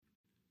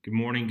Good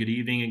morning, good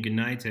evening, and good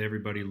night to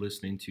everybody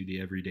listening to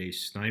the Everyday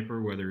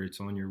Sniper, whether it's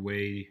on your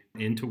way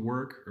into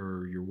work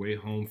or your way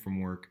home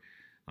from work.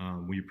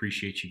 We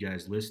appreciate you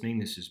guys listening.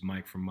 This is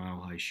Mike from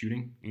Mile High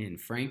Shooting. And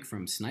Frank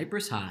from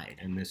Sniper's Hide.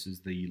 And this is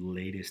the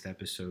latest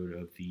episode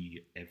of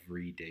the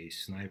Everyday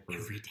Sniper.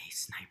 Everyday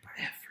Sniper.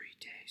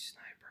 Everyday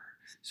Sniper.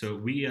 So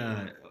we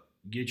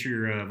get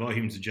your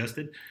volumes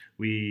adjusted.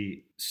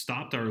 We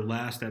stopped our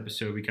last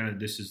episode.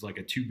 This is like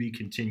a to be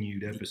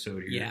continued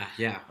episode here.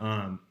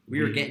 Yeah.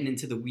 We were getting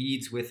into the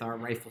weeds with our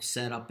rifle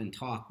setup and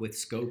talk with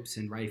scopes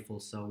and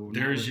rifles. So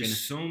there's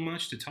just so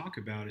much to talk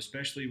about,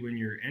 especially when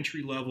you're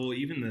entry level.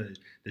 Even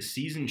the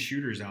seasoned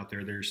shooters out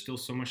there, there's still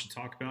so much to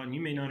talk about. And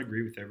you may not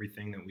agree with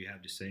everything that we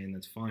have to say, and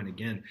that's fine.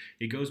 Again,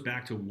 it goes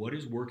back to what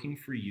is working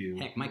for you.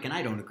 Heck, Mike and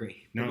I don't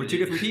agree. No, we're two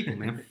different people,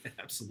 man.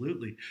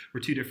 Absolutely. We're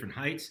two different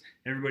heights.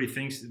 Everybody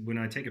thinks when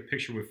I take a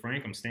picture with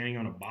Frank, I'm standing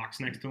on a box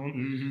next to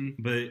him. Mm-hmm.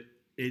 But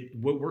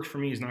what works for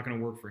me is not going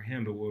to work for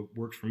him, but what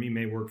works for me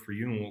may work for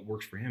you, and what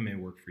works for him may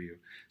work for you.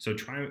 So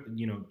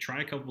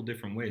try a couple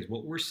different ways.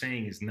 What we're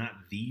saying is not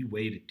the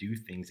way to do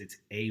things; it's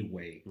a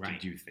way to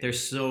do things.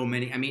 There's so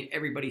many. I mean,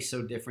 everybody's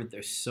so different.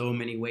 There's so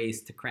many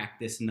ways to crack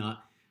this nut.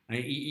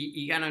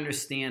 You got to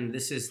understand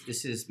this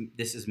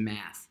is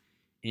math,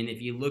 and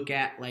if you look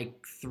at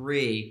like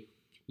 3,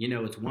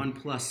 it's 1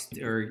 plus,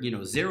 or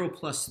 0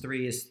 plus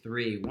 3 is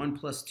 3. 1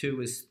 plus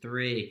 2 is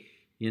 3.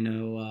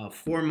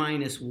 4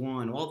 minus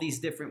 1, all these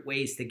different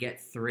ways to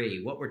get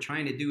 3. What we're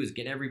trying to do is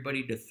get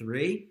everybody to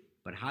 3,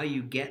 but how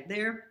you get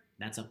there,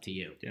 that's up to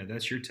you. Yeah,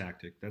 that's your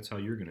tactic. That's how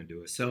you're going to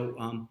do it.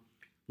 So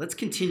let's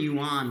continue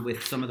on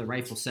with some of the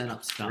rifle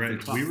setup stuff. Right.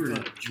 And talk, we were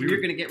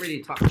going to get ready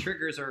to talk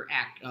triggers or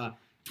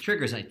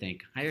triggers, I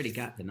think. I already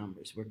got the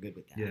numbers. We're good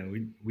with that. Yeah,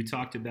 we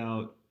talked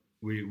about,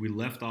 we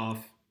left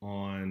off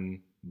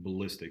on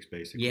ballistics,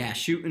 basically. Yeah,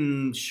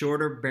 shooting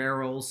shorter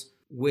barrels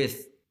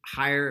with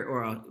higher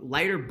or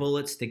lighter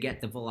bullets to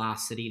get the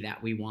velocity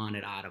that we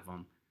wanted out of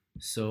them.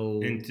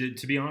 So, and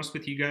to be honest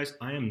with you guys,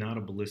 I am not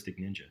a ballistic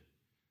ninja.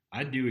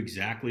 I do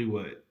exactly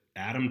what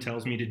Adam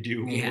tells me to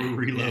do when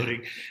we're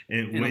reloading,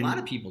 and a lot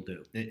of people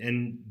do.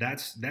 And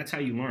that's how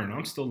you learn.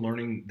 I'm still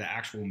learning the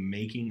actual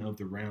making of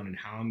the round and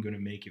how I'm going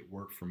to make it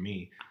work for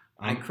me.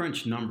 I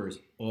crunch numbers.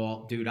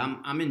 Dude,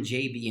 I'm in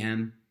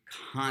JBM.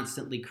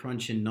 Constantly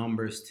crunching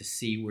numbers to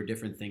see where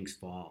different things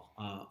fall.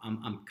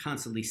 I'm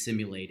constantly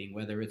simulating,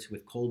 whether it's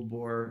with cold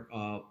bore,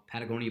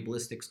 Patagonia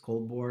Ballistics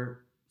cold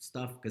bore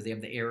stuff, because they have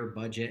the error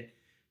budget.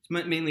 It's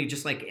mainly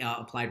just like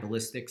Applied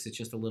Ballistics. It's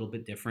just a little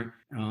bit different.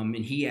 And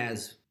he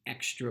has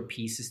extra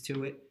pieces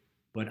to it,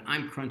 but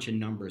I'm crunching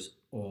numbers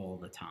all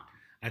the time.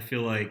 I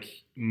feel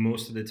like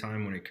most of the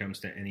time when it comes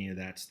to any of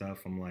that stuff,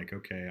 I'm like,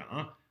 okay,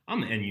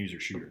 I'm an end user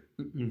shooter.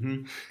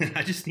 Mm-hmm.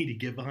 I just need to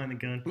get behind the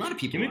gun. A lot of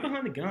people get me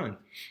behind the gun,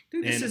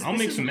 dude. I'll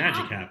make some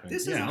magic happen.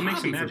 This is I'll make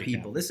some magic for people.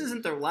 Happen. This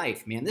isn't their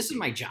life, man. This is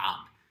my job.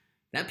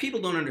 That people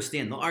don't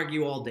understand. They'll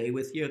argue all day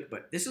with you,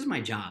 but this is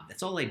my job.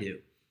 That's all I do.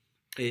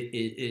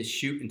 Is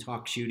shoot and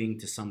talk shooting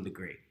to some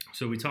degree.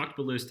 So we talked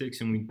ballistics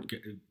and we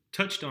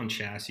touched on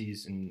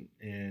chassis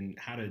and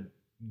how to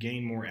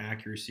gain more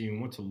accuracy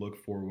and what to look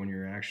for when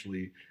you're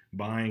actually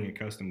buying a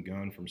custom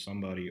gun from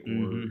somebody,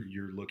 or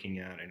you're looking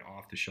at an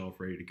off-the-shelf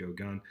ready-to-go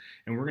gun.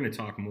 And we're going to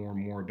talk more and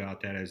more about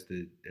that as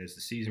the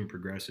season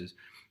progresses.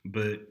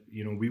 But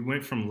we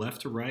went from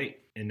left to right,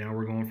 and now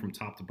we're going from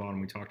top to bottom.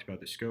 We talked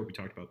about the scope, we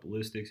talked about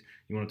ballistics.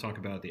 You want to talk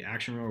about the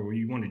action roll, or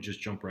you want to just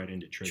jump right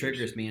into triggers?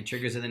 Triggers, man.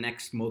 Triggers are the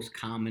next most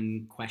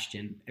common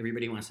question.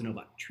 Everybody wants to know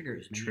about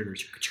triggers, man.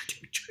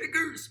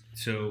 Triggers.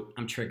 So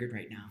I'm triggered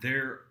right now.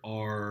 There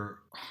are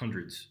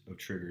hundreds of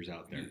triggers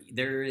out there.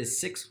 There is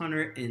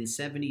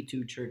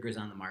 672 triggers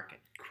on the market.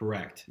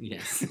 Correct.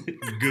 Yes.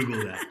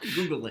 Google that.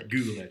 Google it.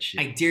 Google that shit.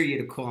 I dare you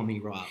to call me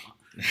Rob.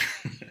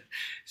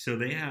 So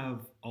they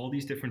have all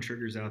these different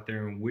triggers out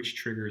there, and which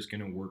trigger is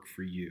going to work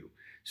for you.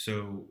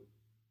 So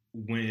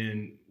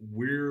when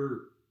we're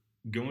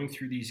going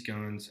through these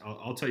guns,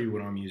 I'll tell you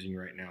what I'm using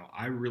right now.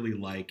 I really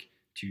like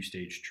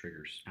 2-stage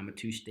triggers. I'm a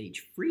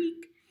 2-stage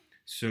freak.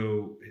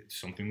 So it's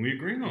something we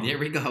agree on. There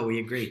we go. We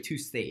agree.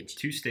 2-stage.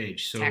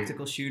 2-stage. So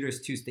tactical shooters,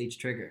 2-stage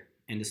trigger.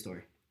 End of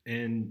story.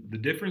 And the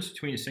difference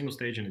between a single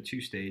stage and a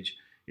 2-stage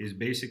is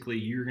basically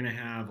you're going to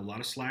have a lot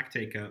of slack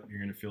take up. You're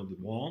going to fill the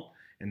wall,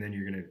 and then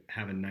you're going to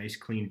have a nice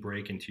clean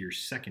break into your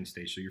second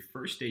stage. So your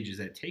first stage is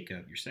that take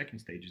up. Your second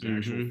stage is the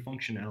actual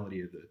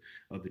functionality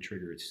of the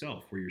trigger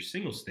itself. Where your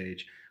single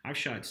stage, I've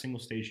shot single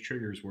stage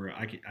triggers where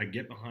I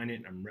get behind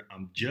it, and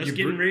I'm just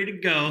getting ready to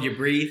go. You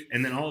breathe,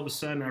 and then all of a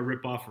sudden I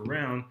rip off a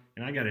round,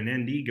 and I got an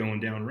ND going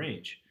down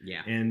range.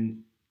 Yeah, and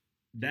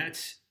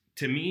that's,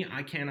 to me,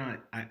 I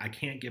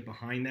can't get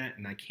behind that,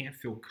 and I can't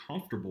feel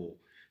comfortable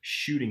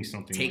shooting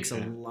something like that. Takes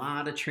a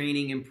lot of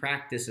training and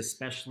practice,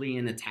 especially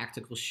in a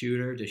tactical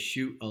shooter, to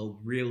shoot a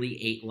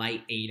really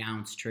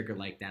 8-ounce trigger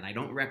like that. I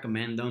don't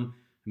recommend them.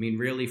 I mean,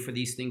 really, for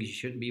these things, you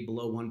shouldn't be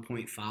below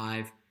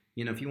 1.5.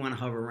 If you want to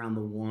hover around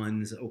the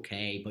ones,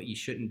 okay, but you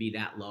shouldn't be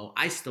that low.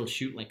 I still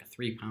shoot like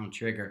a 3-pound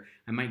trigger.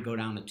 I might go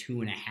down to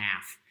 2.5.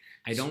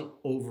 I don't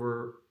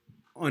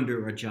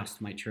under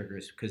adjust my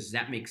triggers because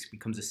that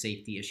becomes a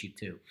safety issue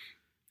too.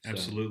 So,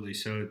 Absolutely.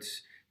 So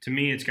to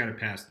me, it's got to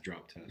pass the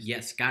drop test.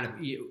 yes,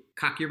 you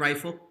cock your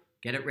rifle,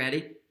 get it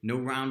ready, no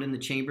round in the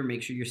chamber,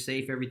 make sure you're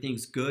safe,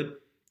 everything's good,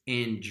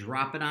 and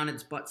drop it on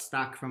its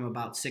buttstock from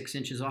about 6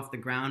 inches off the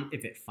ground.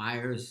 If it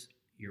fires,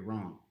 you're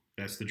wrong.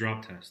 That's the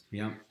drop test.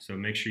 Yep. So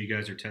make sure you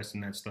guys are testing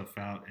that stuff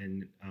out.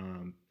 And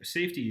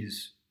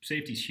safety's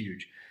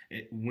huge.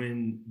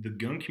 When the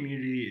gun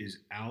community is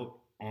out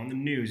on the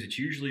news, it's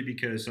usually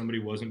because somebody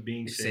wasn't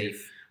being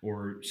safe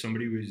or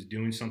somebody was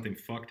doing something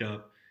fucked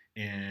up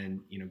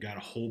and got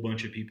a whole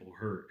bunch of people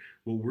hurt.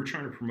 What we're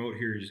trying to promote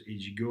here is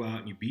you go out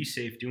and you be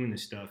safe doing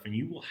this stuff, and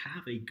you will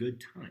have a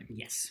good time.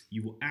 Yes,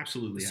 you will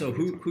absolutely. So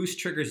whose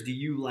triggers do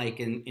you like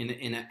in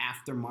an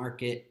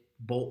aftermarket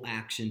bolt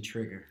action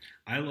trigger?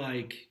 I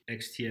like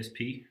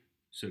XTSP,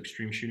 so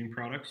Extreme Shooting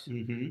Products.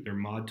 Mm-hmm. They're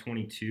Mod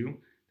 22.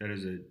 That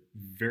is a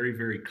very,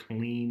 very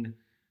clean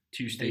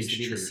two-stage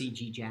trigger. Used to be the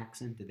CG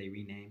Jackson. Did they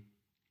rename?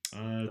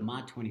 The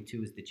Mod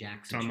 22 is the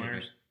Jackson Tom trigger.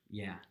 Myers?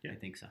 Yeah, I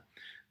think so.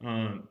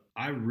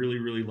 I really,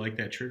 really like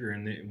that trigger,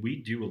 and we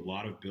do a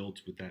lot of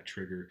builds with that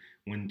trigger.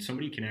 When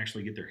somebody can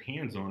actually get their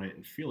hands on it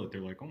and feel it,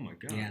 they're like, "Oh my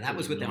god!" Yeah, that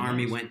was what the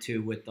Army went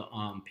to with the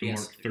the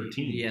Mark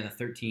 13. Yeah,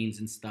 the 13s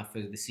and stuff.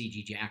 The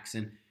CG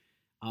Jackson.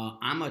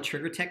 I'm a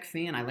Trigger Tech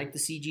fan. I like the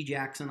CG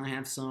Jackson. I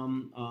have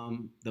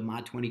some the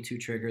Mod 22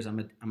 triggers.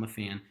 I'm a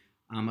fan.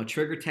 I'm a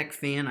Trigger Tech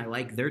fan. I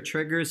like their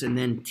triggers, and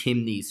then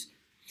Timney's.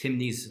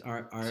 Timney's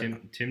are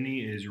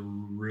Timney is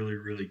really,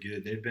 really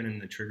good. They've been in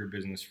the trigger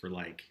business for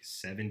like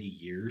 70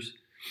 years,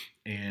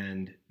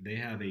 and they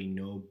have a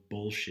no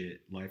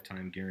bullshit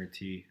lifetime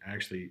guarantee.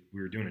 Actually,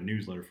 we were doing a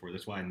newsletter for it.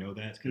 That's why I know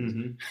that, because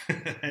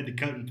I had to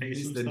cut and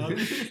paste some stuff,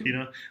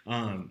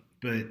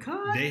 But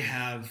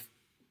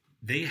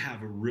they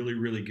have a really,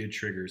 really good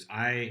triggers.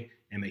 I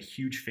am a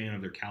huge fan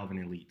of their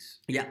Calvin Elites.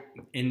 Yeah,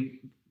 and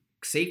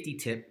safety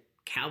tip.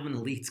 Calvin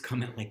Elites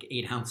come at like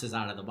 8 ounces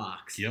out of the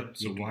box. Yep,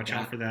 so watch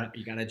out for that.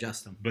 You got to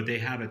adjust them. But they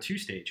have a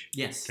 2-stage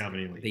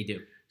Calvin Elite. They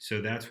do.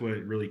 So that's what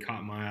really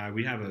caught my eye.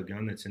 We have a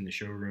gun that's in the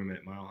showroom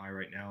at Mile High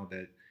right now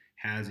that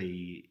has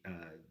a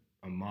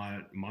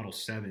Model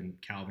 7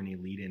 Calvin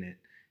Elite in it.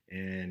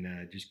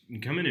 And just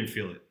come in and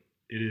feel it.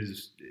 It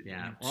is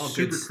all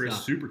super good crisp,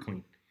 stuff. super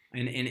clean.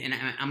 And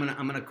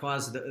I'm gonna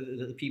cause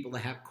the people that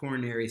have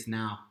coronaries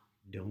now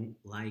don't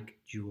like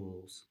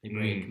jewels. They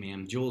break,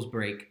 man. Jewels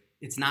break.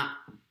 It's not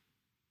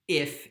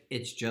if,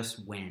 it's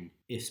just when,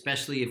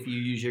 especially if you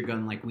use your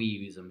gun like we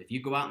use them. If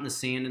you go out in the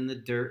sand and the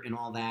dirt and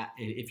all that,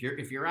 if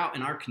you're out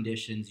in our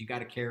conditions, you got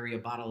to carry a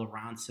bottle of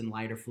Ronson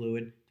lighter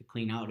fluid to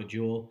clean out a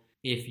jewel.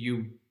 If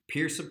you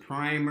pierce a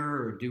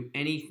primer or do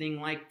anything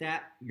like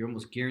that, you're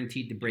almost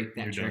guaranteed to break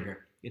that trigger.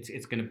 Done.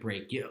 It's going to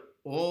break.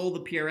 All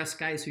the PRS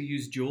guys who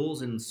use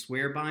jewels and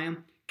swear by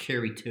them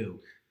carry 2.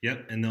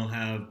 Yep, and they'll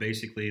have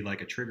basically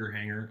like a trigger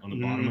hanger on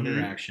the bottom of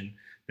their action.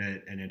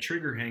 And a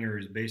trigger hanger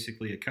is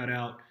basically a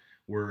cutout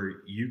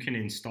where you can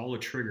install a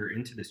trigger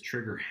into this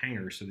trigger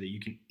hanger so that you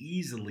can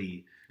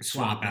easily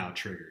swap out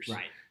triggers.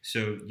 Right.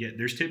 So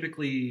there's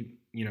typically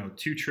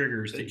 2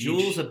 triggers. The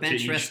jewel's a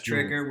bench rest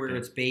trigger where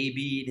it's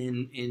babied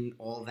in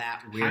all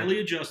that.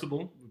 Highly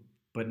adjustable,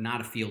 but not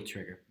a field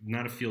trigger.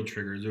 Not a field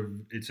trigger.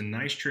 It's a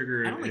nice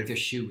trigger. I don't like their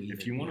shoe either.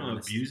 If you want to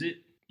abuse it,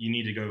 you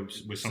need to go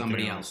with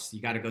somebody else.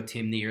 You got to go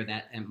Timney or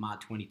that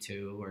Mod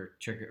 22 or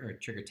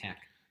Trigger Tech.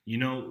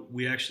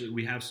 We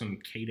have some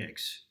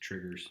Cadex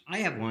triggers. I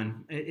have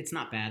one. It's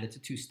not bad. It's a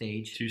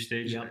 2-stage.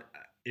 2-stage? Yep.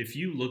 If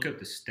you look up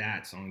the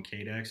stats on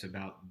Cadex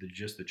about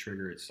just the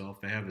trigger itself,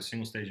 they have a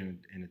single stage and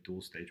a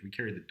dual stage. We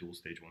carry the dual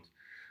stage ones.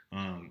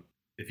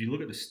 If you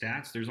look at the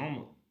stats,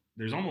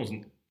 there's almost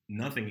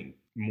nothing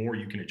more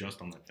you can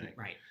adjust on that thing.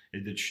 Right.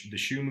 The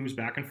shoe moves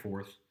back and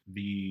forth.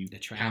 The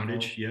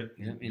poundage,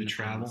 the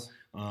travel.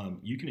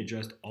 You can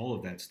adjust all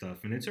of that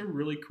stuff, and it's a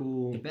really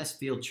cool. The best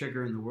field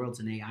trigger in the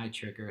world's an AI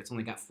trigger. It's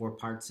only got 4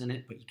 parts in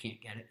it, but you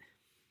can't get it.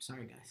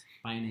 Sorry, guys.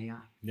 Buy an AI.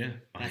 Yeah,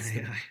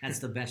 that's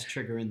the best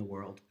trigger in the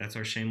world. That's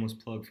our shameless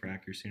plug for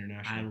Accuracy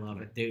International. I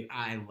love it, dude.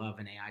 I love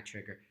an AI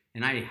trigger,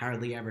 and I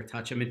hardly ever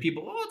touch them. And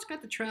people, it's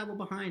got the travel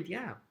behind.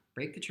 Yeah,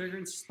 break the trigger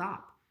and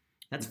stop.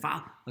 That's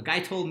fine. A guy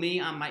told me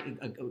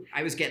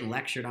I was getting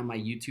lectured on my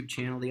YouTube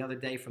channel the other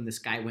day from this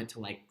guy. Went to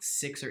like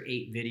 6 or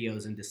 8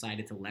 videos and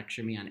decided to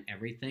lecture me on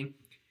everything.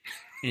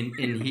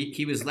 And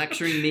he was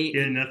lecturing me. He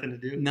had nothing to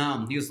do.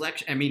 No, he was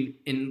lecturing. I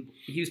mean,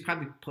 he was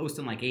probably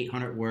posting like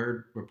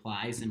 800-word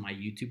replies in my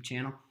YouTube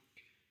channel.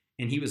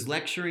 And he was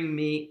lecturing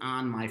me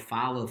on my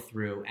follow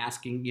through,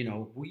 asking,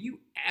 were you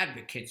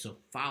advocates of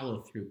follow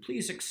through?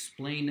 Please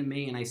explain to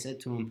me. And I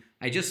said to him,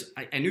 I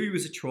knew he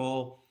was a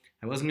troll.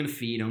 I wasn't going to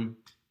feed him.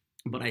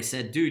 But I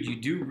said, dude, you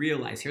do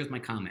realize, here's my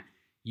comment,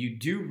 you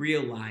do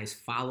realize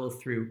follow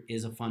through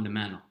is a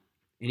fundamental.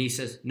 And he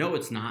says, no,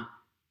 it's not.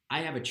 I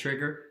have a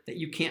trigger that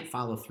you can't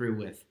follow through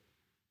with.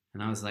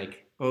 And I was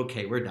like,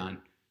 okay, we're done.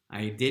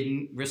 I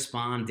didn't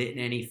respond,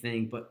 didn't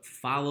anything, but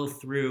follow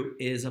through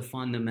is a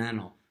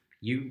fundamental.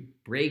 You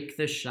break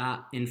the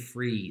shot and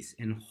freeze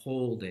and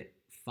hold it.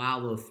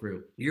 Follow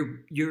through. Your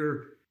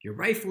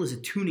rifle is a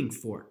tuning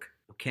fork.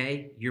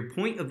 Okay, your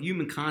point of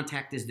human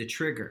contact is the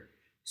trigger.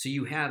 So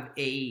you have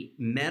a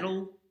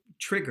metal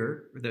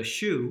trigger, the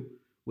shoe,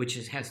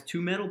 which has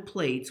two metal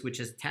plates, which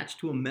is attached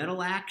to a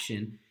metal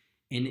action.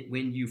 And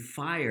when you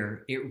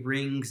fire, it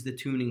rings the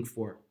tuning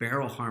fork.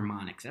 Barrel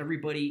harmonics.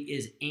 Everybody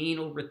is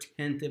anal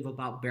retentive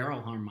about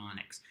barrel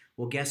harmonics.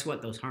 Well, guess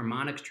what? Those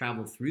harmonics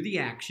travel through the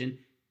action,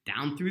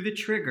 down through the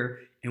trigger,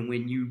 and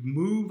when you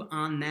move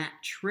on that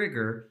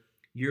trigger,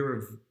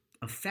 you're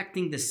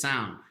affecting the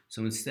sound.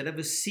 So instead of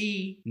a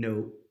C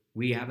note,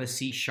 we have a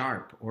C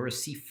sharp or a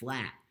C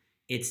flat.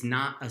 It's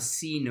not a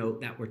C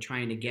note that we're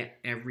trying to get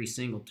every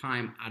single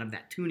time out of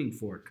that tuning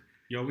fork.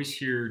 You always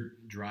hear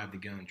drive the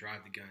gun,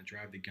 drive the gun,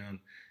 drive the gun.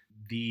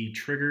 The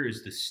trigger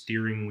is the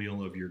steering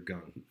wheel of your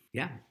gun.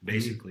 Yeah.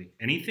 Basically.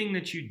 Anything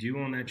that you do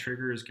on that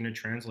trigger is going to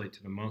translate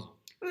to the muzzle.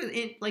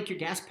 Like your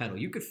gas pedal.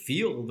 You could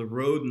feel the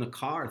road in the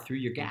car through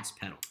your gas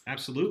pedal.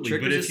 Absolutely.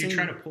 Trigger's but if you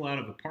try to pull out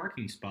of a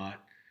parking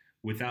spot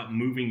without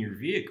moving your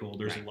vehicle,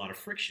 there's a lot of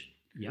friction.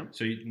 Yep.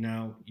 So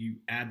now you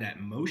add that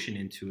motion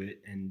into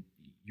it and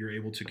you're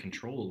able to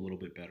control a little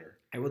bit better.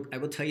 I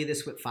will tell you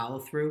this with follow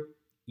through.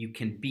 You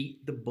can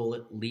beat the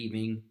bullet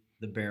leaving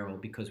the barrel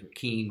because we're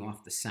keying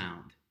off the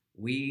sound.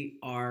 We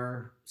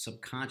are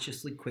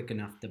subconsciously quick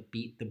enough to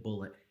beat the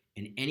bullet,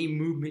 and any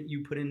movement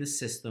you put in the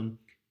system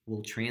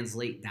will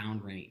translate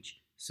downrange.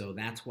 So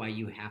that's why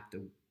you have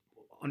to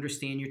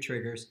understand your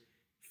triggers,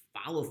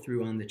 follow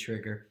through on the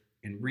trigger,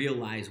 and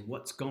realize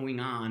what's going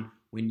on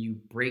when you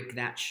break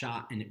that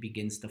shot and it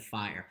begins to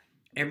fire.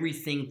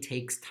 Everything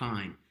takes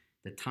time.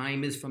 The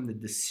time is from the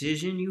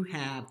decision you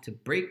have to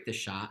break the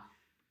shot,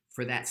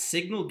 for that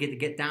signal to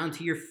get down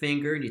to your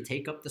finger, and you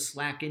take up the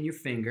slack in your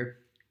finger,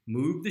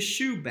 move the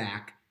shoe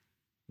back,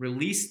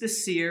 release the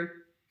sear,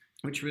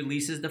 which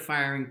releases the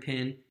firing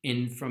pin,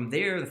 and from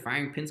there, the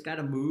firing pin's got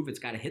to move. It's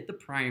got to hit the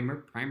primer.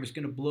 Primer's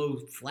going to blow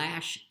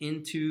flash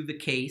into the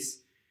case.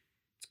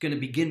 It's going to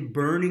begin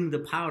burning the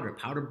powder.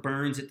 Powder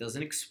burns. It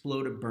doesn't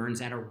explode. It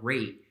burns at a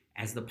rate.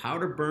 As the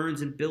powder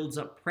burns and builds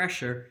up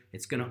pressure,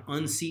 it's going to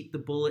unseat the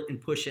bullet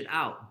and push it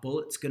out.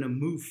 Bullet's going to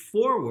move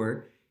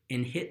forward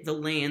and hit the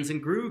lands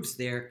and grooves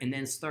there, and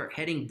then start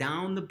heading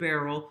down the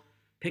barrel,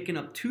 picking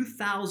up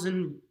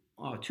 200,000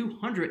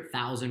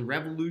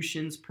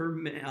 revolutions per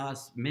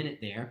minute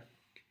there,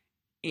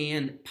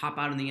 and pop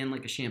out in the end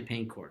like a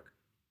champagne cork.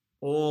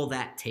 All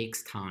that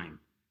takes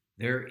time.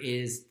 There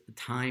is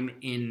time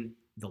in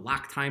the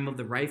lock time of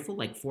the rifle,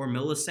 like 4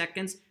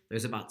 milliseconds.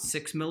 There's about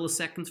 6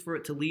 milliseconds for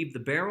it to leave the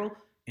barrel,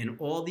 and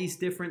all these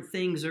different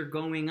things are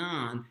going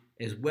on,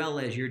 as well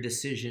as your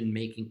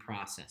decision-making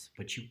process.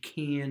 But you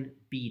can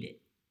beat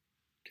it.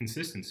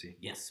 Consistency.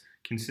 Yes.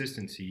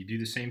 Consistency. You do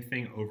the same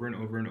thing over and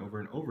over and over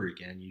and over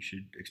again, you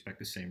should expect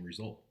the same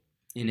result.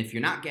 And if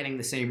you're not getting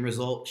the same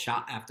result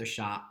shot after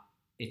shot,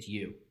 it's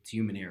you. It's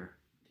human error.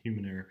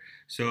 Human error.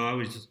 So I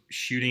was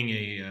shooting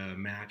a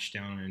match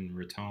down in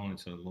Raton.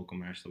 It's a local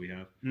match that we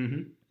have,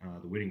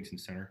 the Whittington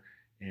Center.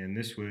 And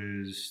this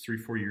was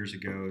 3-4 years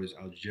ago.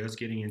 I was just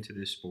getting into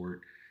this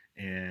sport.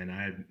 And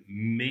I had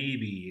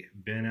maybe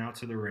been out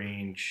to the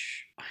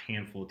range a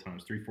handful of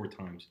times, 3-4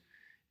 times.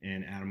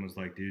 And Adam was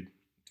like, dude,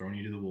 throwing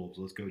you to the wolves.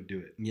 Let's go do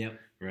it. Yep.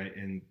 Right.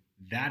 And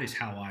that is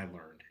how I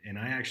learned. And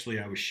I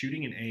was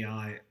shooting an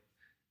AI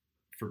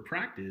for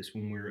practice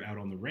when we were out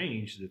on the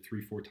range the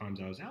 3-4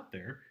 times I was out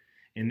there.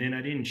 And then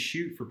I didn't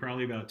shoot for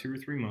probably about 2 or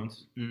 3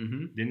 months.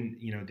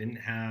 Didn't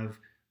have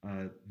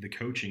the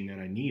coaching that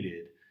I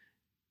needed.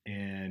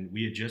 And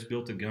we had just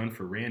built a gun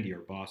for Randy,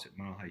 our boss at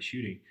Mile High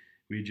Shooting.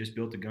 We had just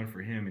built a gun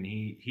for him, and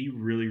he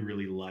really,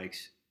 really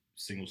likes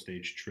single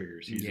stage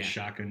triggers. He's a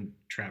shotgun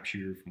trap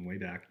shooter from way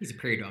back. He's a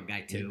prairie dog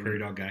guy too. He's a prairie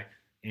dog guy.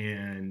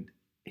 And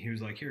he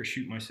was like, here,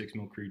 shoot my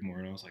 6mm Creedmoor.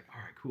 And I was like,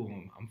 all right, cool.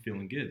 I'm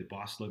feeling good. The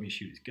boss let me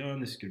shoot his gun.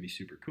 This is going to be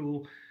super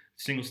cool.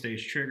 Single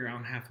stage trigger. I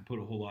don't have to put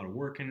a whole lot of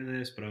work into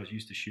this, but I was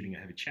used to shooting a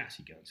heavy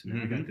chassis gun. So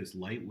now I got this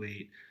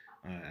lightweight,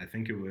 I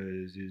think it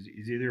was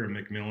either a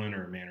Macmillan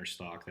or a Manor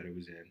stock that it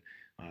was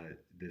in,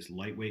 this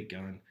lightweight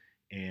gun.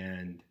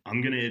 And I'm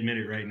going to admit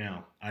it right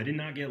now. I did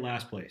not get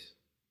last place.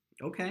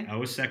 Okay. I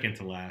was second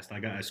to last.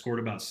 I scored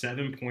about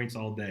 7 points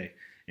all day.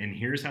 And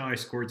here's how I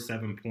scored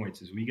 7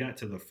 points is we got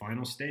to the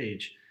final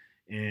stage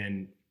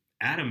and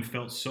Adam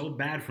felt so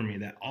bad for me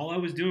that all I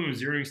was doing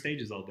was zeroing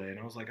stages all day. And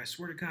I was like, I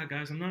swear to God,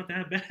 guys, I'm not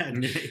that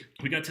bad.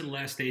 We got to the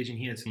last stage and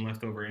he had some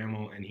leftover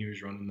ammo and he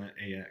was running that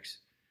AX.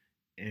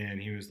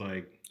 And he was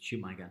like,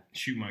 shoot my gun.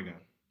 Shoot my gun.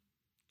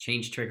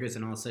 Change triggers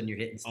and all of a sudden you're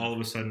hitting stuff. All of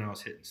a sudden I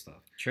was hitting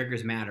stuff.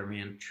 Triggers matter,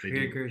 man.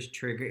 Triggers.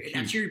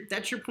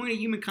 That's your point of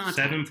human contact.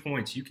 7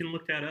 points. You can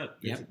look that up.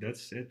 Yep.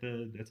 That's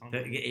on.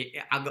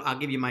 I'll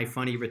give you my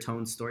funny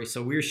Raton story.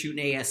 So we were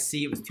shooting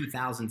ASC. It was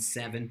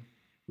 2007.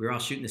 We were all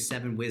shooting the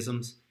 7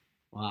 Wisms.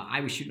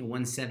 I was shooting a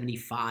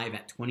 175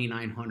 at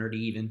 2900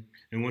 even.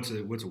 And what's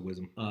a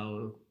Wism?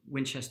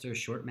 Winchester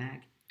short mag,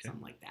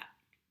 something like that.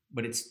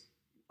 But it's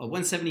a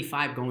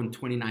 175 going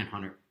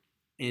 2900.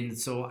 And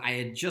so I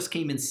had just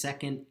came in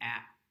second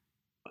at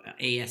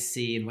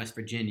ASC in West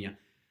Virginia.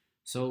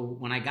 So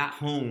when I got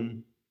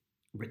home,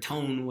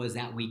 Raton was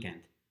that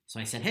weekend. So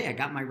I said, hey, I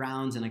got my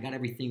rounds and I got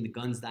everything, the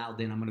guns dialed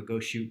in. I'm going to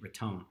go shoot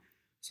Raton.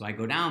 So I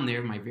go down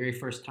there, my very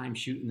first time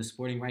shooting the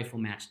sporting rifle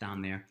match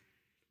down there,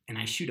 and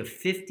I shoot a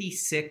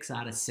 56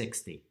 out of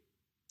 60.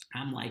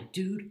 I'm like,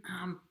 dude,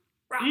 I'm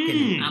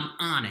rocking it. I'm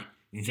on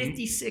it.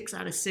 56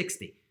 out of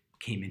 60.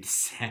 Came in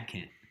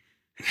second.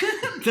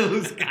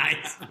 Those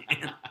guys,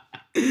 man.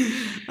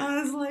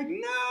 I was like,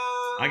 no.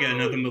 I got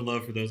nothing but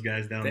love for those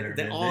guys down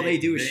there. All they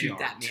do is shoot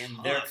that, man.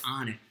 Tough. They're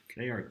on it.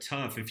 They are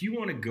tough. If you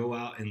want to go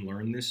out and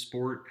learn this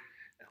sport,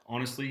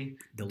 honestly,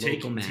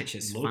 local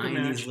matches. Find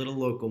these little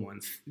local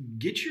ones.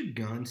 Get your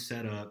gun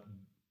set up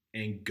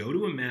and go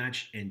to a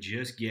match and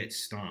just get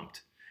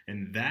stomped.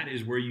 And that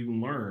is where you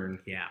learn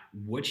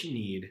what you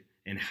need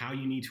and how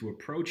you need to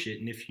approach it.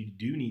 And if you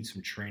do need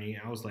some training,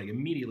 I was like,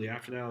 immediately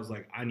after that, I was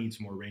like, I need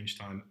some more range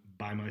time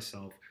by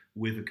myself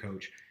with a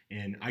coach.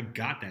 And I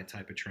got that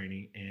type of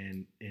training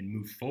and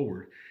moved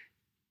forward.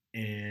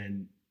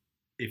 And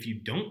if you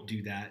don't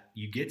do that,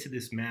 you get to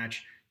this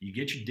match, you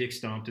get your dick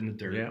stomped in the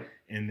dirt,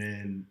 and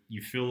then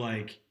you feel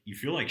like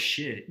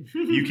shit.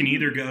 You can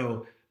either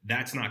go,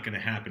 that's not going to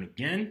happen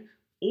again,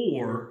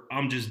 or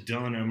I'm just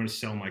done and I'm going to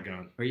sell my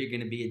gun. Or you're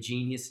going to be a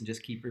genius and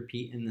just keep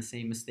repeating the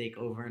same mistake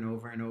over and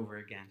over and over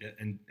again.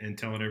 And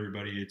telling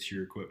everybody it's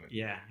your equipment.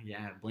 Yeah,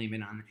 blame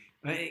it on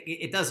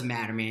it doesn't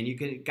matter, man.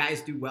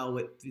 Guys do well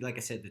with, like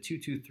I said, the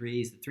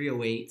 223s, the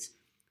 308s.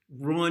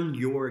 Run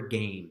your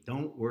game.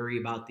 Don't worry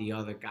about the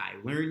other guy.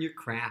 Learn your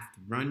craft,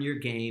 run your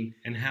game.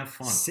 And have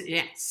fun.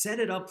 Set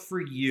it up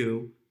for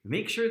you.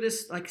 Make sure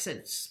this, like I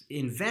said,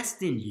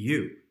 invest in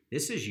you.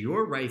 This is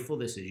your rifle.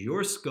 This is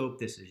your scope.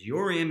 This is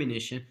your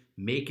ammunition.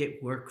 Make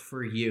it work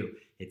for you.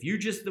 If you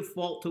just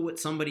default to what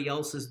somebody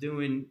else is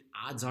doing,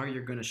 odds are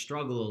you're going to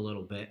struggle a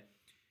little bit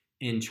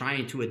in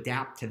trying to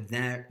adapt to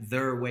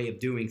their way of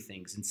doing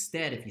things.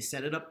 Instead, if you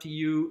set it up to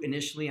you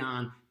initially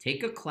on,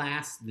 take a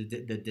class, the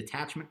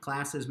detachment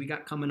classes we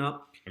got coming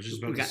up. I was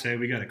just about to say,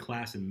 we got a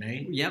class in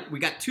May. Yep, we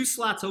got 2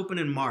 slots open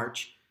in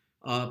March.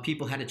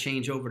 People had to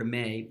change over to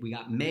May. We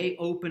got May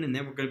open, and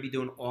then we're going to be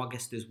doing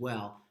August as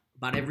well.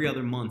 About every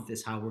other month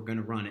is how we're going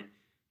to run it.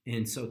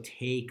 And so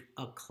take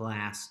a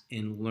class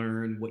and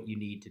learn what you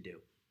need to do.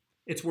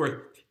 It's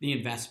worth the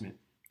investment.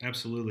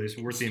 Absolutely. It's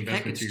worth the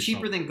investment to yourself. It's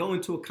cheaper than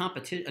going to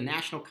a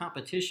national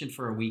competition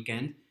for a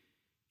weekend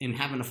and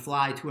having to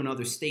fly to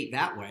another state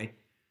that way.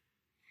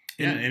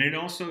 And it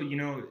also,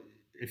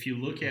 if you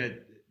look at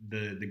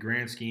the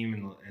grand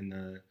scheme and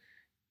the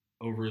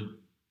over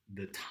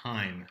the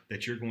time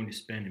that you're going to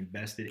spend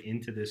invested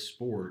into this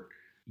sport,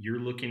 you're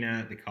looking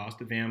at the cost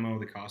of ammo,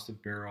 the cost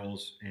of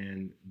barrels,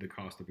 and the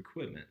cost of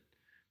equipment.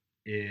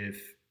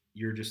 If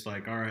you're just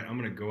like, all right, I'm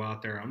going to go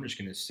out there, I'm just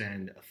going to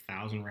send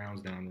 1,000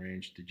 rounds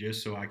downrange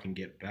just so I can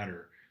get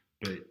better,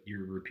 but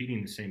you're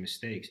repeating the same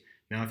mistakes.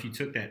 Now, if you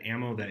took that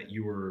ammo that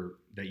you were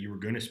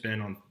going to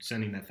spend on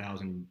sending that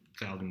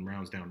 1,000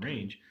 rounds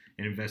downrange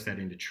and invest that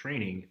into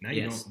training, now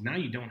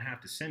you don't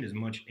have to send as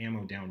much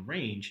ammo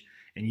downrange,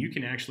 and you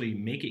can actually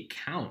make it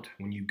count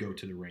when you go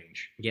to the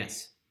range.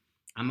 Yes.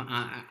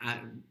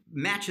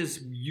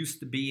 Matches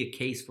used to be a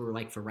case for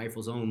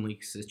rifles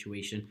only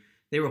situation.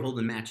 They were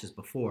holding matches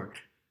before.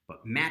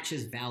 But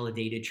matches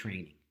validated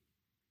training.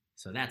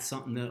 So that's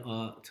something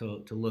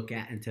to look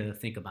at and to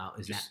think about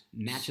is that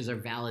matches are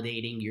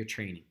validating your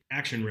training.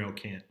 Action Rail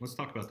can't. Let's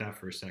talk about that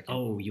for a second.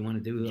 Oh, you want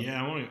to do that?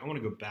 Yeah, I want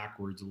to go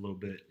backwards a little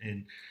bit.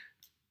 And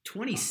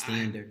 20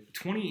 standard.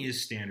 20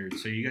 is standard.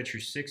 So you got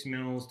your 6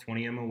 mils,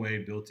 20 MOA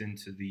built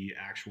into the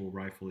actual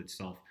rifle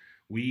itself.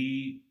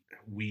 We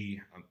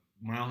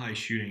Mile High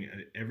Shooting,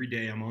 every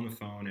day I'm on the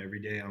phone,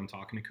 every day I'm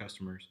talking to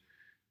customers.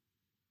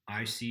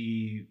 I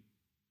see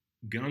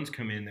guns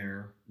come in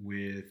there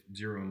with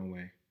 0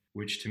 MOA,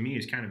 which to me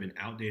is kind of an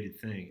outdated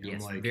thing. Yes,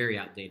 I'm like, very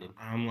outdated.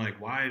 I'm like,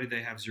 why do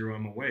they have 0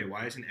 MOA?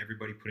 Why isn't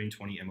everybody putting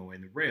 20 MOA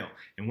in the rail?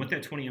 And what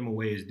that 20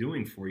 MOA is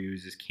doing for you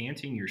is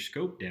canting your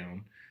scope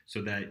down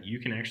so that you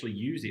can actually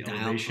use the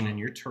elevation in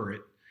your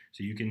turret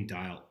so you can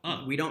dial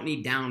up. We don't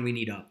need down, we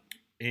need up.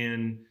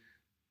 And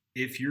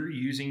if you're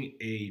using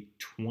a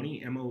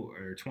 20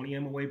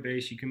 MOA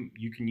base, you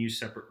can use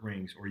separate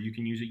rings, or you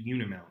can use a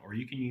unimount, or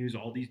you can use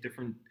all these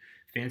different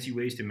fancy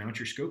ways to mount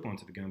your scope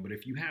onto the gun. But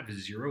if you have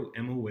 0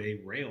 MOA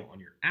rail on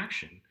your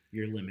action,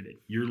 you're limited.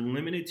 You're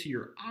limited to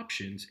your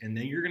options, and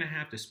then you're going to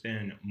have to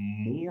spend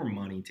more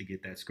money to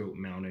get that scope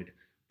mounted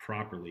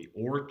properly,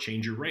 or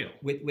change your rail.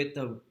 With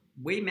the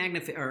way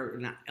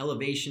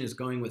elevation is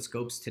going with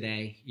scopes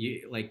today,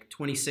 you like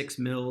 26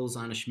 mils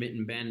on a Schmidt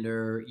and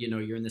Bender,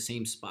 you're in the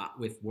same spot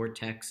with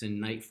Vortex and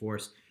Night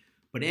Force.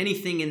 But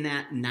anything in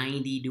that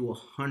 90 to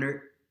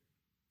 100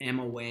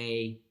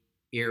 MOA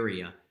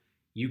area,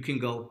 you can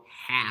go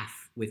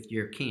half with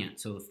your cant.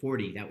 So the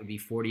 40, that would be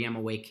 40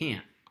 MOA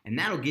cant. And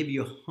that'll give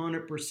you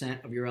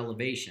 100% of your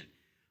elevation.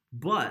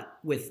 But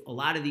with a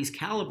lot of these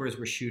calibers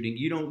we're shooting,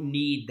 you don't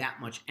need that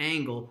much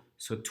angle.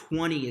 So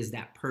 20 is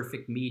that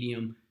perfect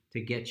medium to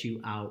get you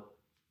out,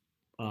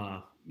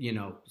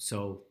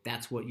 so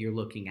that's what you're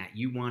looking at.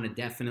 You want to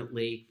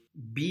definitely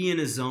be in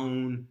a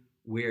zone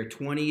where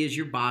 20 is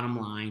your bottom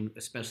line,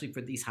 especially for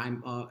these high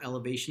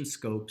elevation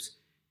scopes,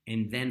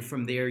 And then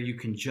from there, you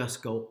can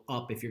just go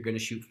up if you're going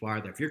to shoot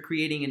farther. If you're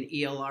creating an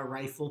ELR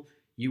rifle,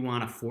 you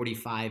want a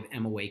 45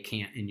 MOA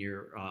cant in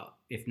your,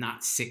 if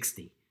not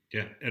 60.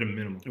 Yeah, at a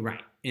minimum.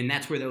 Right. And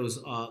that's where those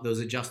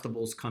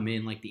adjustables come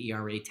in, like the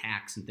ERA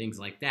tax and things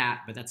like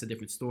that. But that's a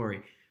different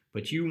story.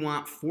 But you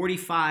want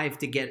 45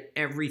 to get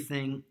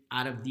everything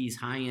out of these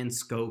high-end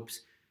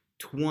scopes.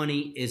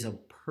 20 is a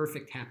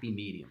perfect happy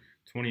medium.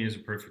 20 is a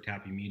perfect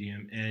happy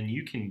medium. And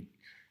you can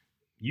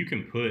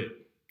put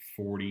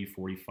 40,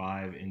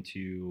 45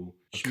 into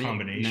a Schmidt,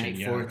 combination.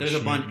 Yeah, there's a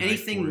bunch.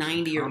 Anything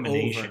 90 or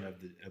over.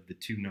 Of the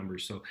two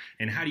numbers. So,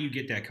 and how do you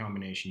get that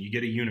combination? You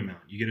get a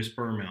unimount. You get a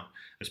spur mount.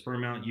 A spur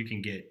mount, you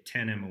can get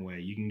 10 MOA.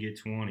 You can get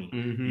 20.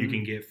 Mm-hmm. You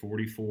can get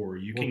 44.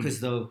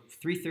 Because the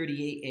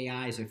 338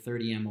 AIs are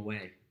 30 MOA,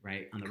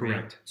 right? On the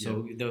correct.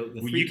 So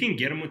you can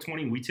get them with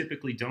 20. We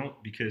typically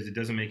don't because it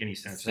doesn't make any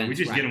sense. So we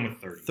just get them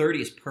with 30.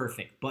 30 is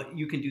perfect. But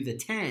you can do the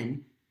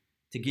 10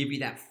 to give you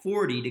that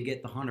 40 to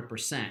get the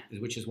 100%,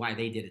 which is why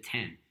they did a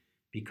 10.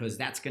 Because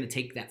that's going to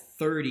take that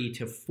 30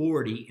 to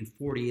 40, and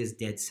 40 is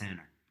dead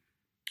center.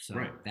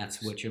 So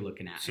that's what you're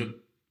looking at. So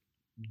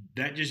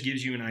that just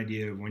gives you an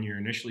idea of when you're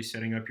initially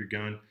setting up your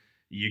gun,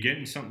 you're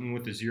getting something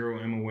with a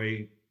 0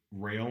 MOA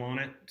rail on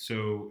it.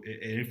 So,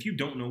 and if you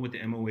don't know what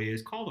the MOA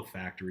is, call the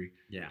factory.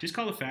 Yeah. Just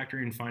call the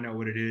factory and find out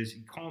what it is.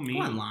 Call me.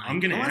 Go online.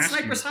 I'm going to ask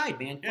Sniper's Hide,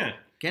 man. Yeah.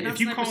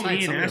 If you call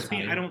me and ask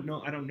me, I don't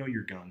know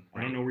your gun. Right.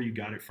 I don't know where you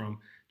got it from.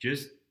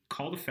 Just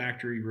call the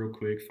factory real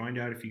quick. Find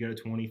out if you got a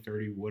 20,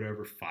 30,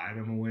 whatever, 5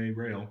 MOA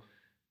rail.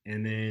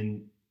 And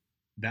then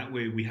that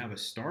way we have a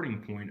starting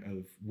point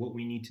of what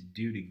we need to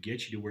do to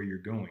get you to where you're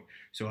going.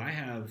 So I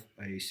have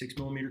a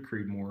 6mm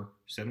Creedmoor,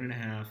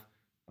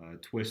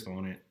 7.5 twist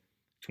on it,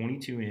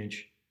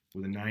 22-inch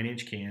with a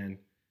 9-inch can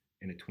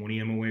and a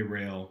 20 MOA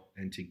rail.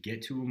 And to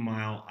get to a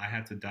mile, I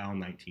have to dial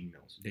 19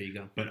 mils. There you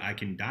go. But I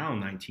can dial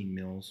 19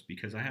 mils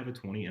because I have a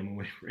 20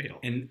 MOA rail.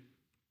 And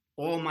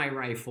all my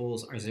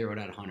rifles are 0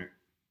 out of 100.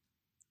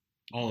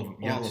 All of them.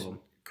 Yes. All of them.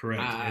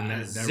 Correct. And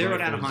that 0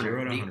 out of 100.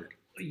 0 out of 100.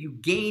 You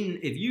gain,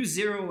 if you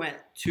 0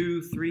 at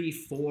 2, 3,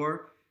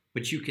 4,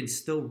 but you can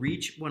still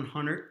reach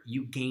 100,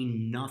 you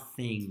gain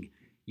nothing.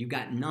 You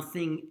got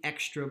nothing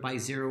extra by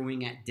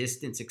zeroing at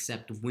distance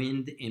except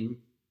wind and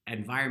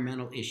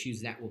environmental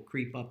issues that will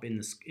creep up in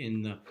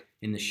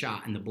the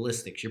shot and the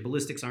ballistics. Your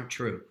ballistics aren't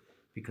true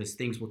because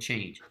things will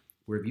change.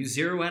 Where if you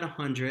 0 at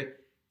 100,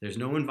 there's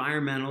no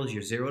environmentals.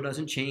 Your 0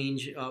 doesn't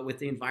change with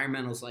the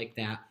environmentals like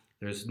that.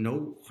 There's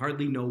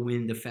hardly no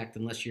wind effect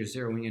unless you're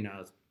zeroing in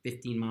a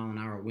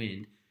 15-mile-an-hour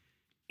wind,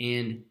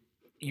 and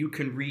you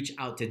can reach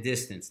out to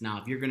distance.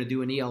 Now, if you're going to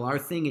do an ELR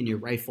thing and your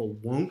rifle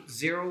won't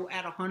 0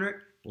 at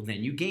 100, well,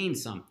 then you gain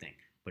something.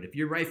 But if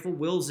your rifle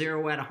will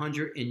 0 at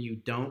 100 and you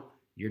don't,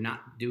 you're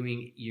not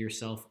doing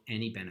yourself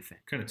any benefit.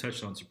 Kind of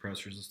touched on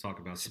suppressors. Let's talk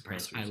about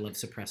suppressors. I love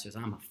suppressors.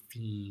 I'm a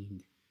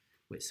fiend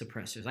with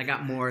suppressors. I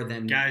got more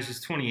than... Guys, it's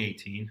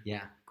 2018.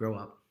 Yeah, grow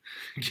up.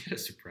 Get a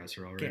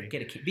suppressor already.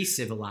 Be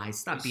civilized.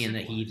 Stop being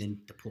the heathen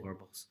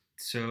deplorables.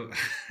 So...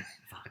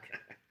 Fuck.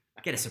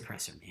 Get a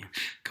suppressor, man.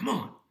 Come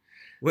on.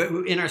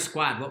 In our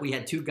squad, we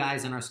had 2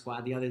 guys in our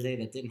squad the other day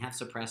that didn't have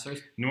suppressors.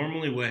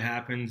 Normally what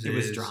happens It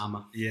was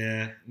drama.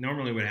 Yeah.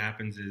 Normally what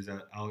happens is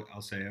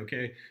I'll say,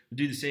 okay, we'll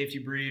do the safety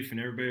brief and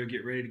everybody will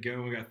get ready to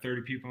go. We got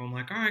 30 people. I'm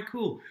like, all right,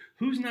 cool.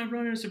 Who's not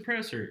running a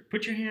suppressor?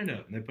 Put your hand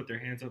up. And they put their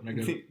hands up and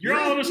I go, you're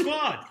all in a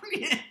squad.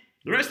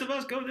 The rest of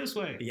us go this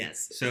way.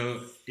 Yes. So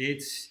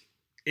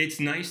it's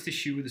nice to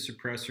shoot with a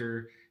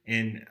suppressor.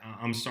 And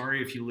I'm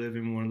sorry if you live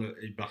in one of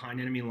the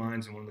behind enemy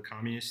lines in one of the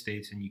communist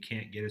states and you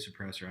can't get a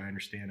suppressor. I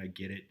understand. I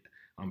get it.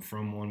 I'm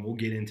from one. We'll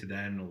get into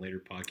that in a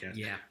later podcast.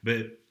 Yeah.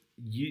 But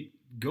you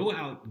go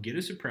out, get a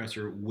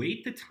suppressor,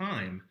 wait the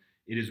time.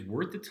 It is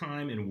worth the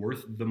time and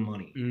worth the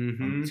money.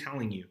 Mm-hmm. I'm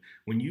telling you.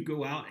 When you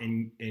go out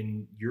and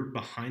you're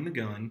behind the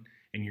gun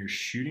and you're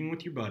shooting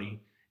with your buddy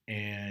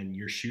and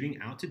you're shooting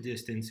out to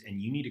distance and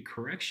you need a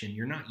correction,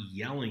 you're not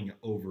yelling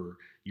over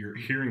your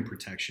hearing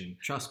protection.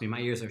 Trust me, my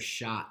ears are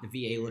shot.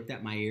 The VA looked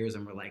at my ears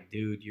and were like,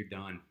 dude, you're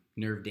done.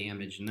 Nerve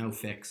damage, no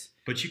fix.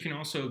 But you can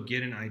also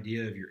get an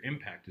idea of your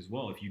impact as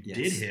well, if you did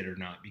hit or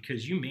not,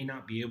 because you may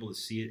not be able to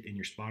see it in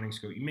your spotting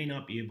scope. You may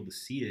not be able to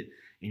see it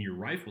in your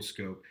rifle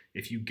scope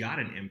if you got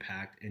an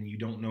impact and you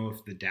don't know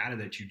if the data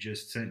that you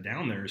just sent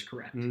down there is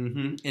correct.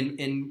 Mm-hmm.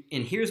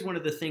 And here's one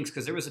of the things,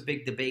 because there was a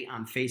big debate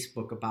on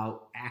Facebook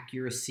about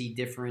accuracy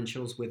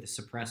differentials with a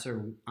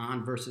suppressor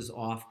on versus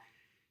off.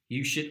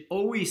 You should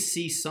always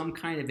see some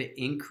kind of an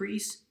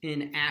increase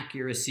in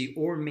accuracy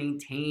or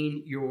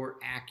maintain your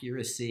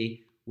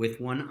accuracy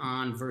with one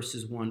on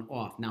versus one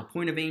off. Now,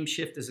 point of aim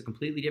shift is a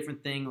completely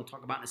different thing. I'll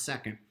talk about in a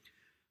second.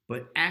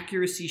 But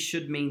accuracy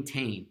should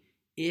maintain.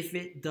 If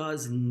it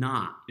does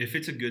not... If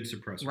it's a good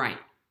suppressor. Right.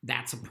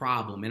 That's a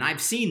problem. And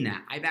I've seen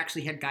that. I've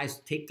actually had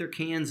guys take their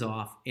cans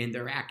off and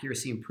their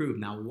accuracy improved.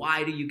 Now,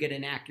 why do you get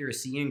an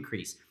accuracy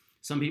increase?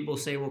 Some people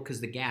say, well, because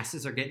the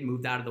gases are getting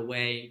moved out of the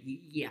way.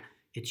 Yeah.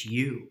 It's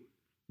you.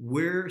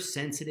 We're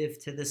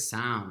sensitive to the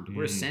sound.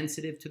 We're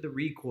sensitive to the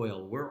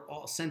recoil. We're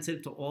all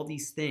sensitive to all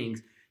these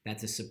things that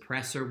the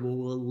suppressor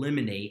will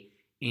eliminate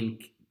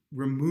and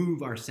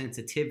remove our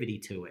sensitivity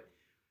to it.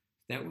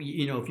 That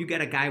if you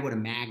got a guy with a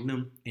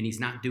Magnum and he's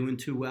not doing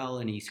too well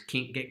and he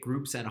can't get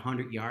groups at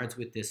 100 yards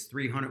with this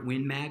 300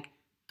 Win Mag,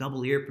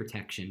 double ear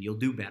protection, you'll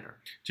do better.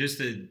 Just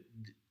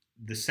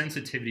the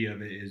sensitivity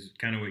of it is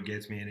kind of what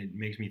gets me, and it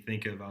makes me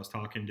think of, I was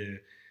talking to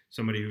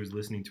somebody who was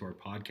listening to our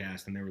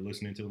podcast, and they were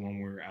listening to the one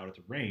where we were out at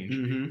the range,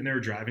 and they were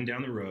driving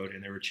down the road,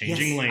 and they were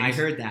changing lanes. I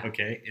heard that.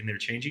 Okay, and they're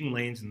changing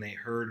lanes, and they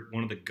heard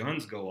one of the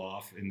guns go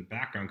off in the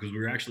background because we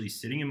were actually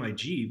sitting in my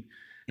Jeep.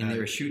 And they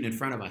were shooting in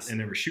front of us. And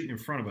they were shooting in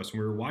front of us, and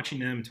we were watching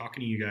them,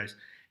 talking to you guys,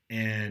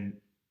 and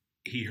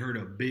he heard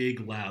a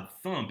big, loud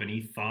thump, and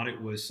he thought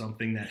it was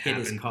something that hit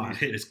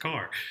his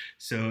car.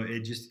 So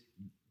it just...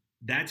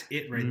 That's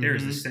it right there,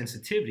 is the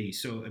sensitivity.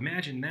 So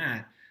imagine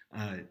that,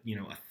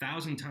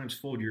 1,000 times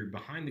fold. You're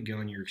behind the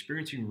gun. You're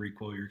experiencing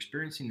recoil. You're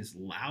experiencing this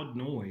loud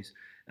noise.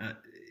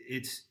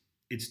 It's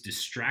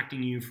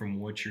distracting you from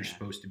what you're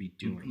supposed to be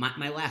doing.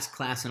 My last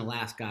class in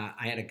Alaska,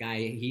 I had a guy.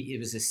 It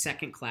was his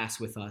second class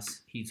with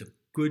us. He's a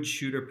good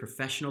shooter,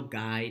 professional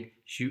guide,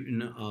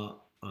 shooting a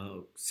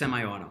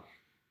semi-auto,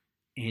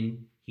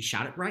 and he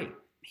shot it right.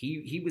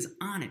 He was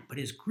on it, but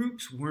his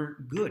groups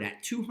weren't good.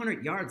 At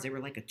 200 yards, they were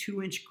like a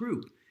 2-inch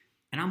group.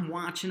 And I'm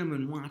watching him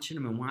and watching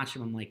him and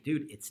watching him. I'm like,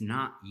 dude, it's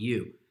not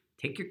you.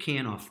 Take your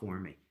can off for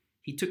me.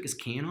 He took his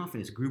can off,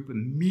 and his group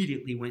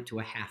immediately went to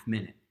a half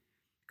minute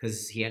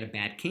because he had a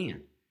bad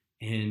can.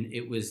 And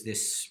it was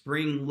this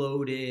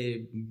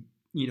spring-loaded,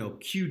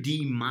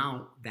 QD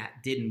mount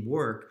that didn't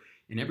work.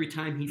 And every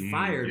time he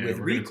fired with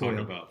recoil. We're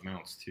going to talk about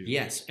mounts, too.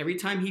 Yes. Every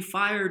time he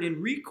fired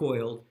and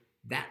recoiled,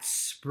 that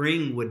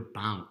spring would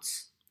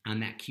bounce on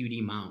that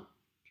QD mount.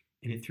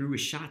 And it threw his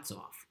shots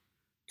off.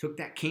 Took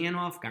that can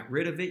off, got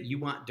rid of it. You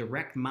want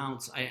direct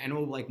mounts. I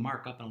know like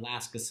Mark up in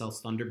Alaska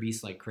sells Thunder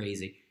Beast like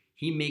crazy.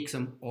 He makes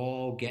them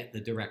all get the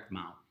direct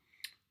mount.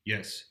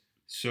 Yes.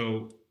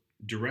 So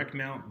direct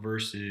mount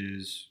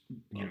versus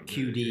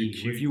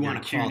QD, if you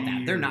want to call it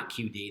that. They're not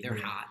QD. They're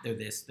hot. They're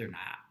this. They're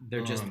not.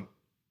 They're just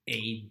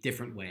a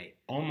different way.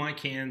 All my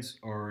cans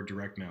are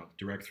direct mount,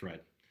 direct thread.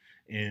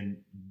 And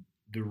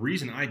the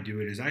reason I do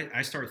it is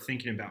I start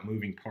thinking about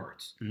moving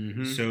parts.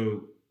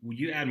 So when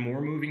you add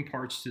more moving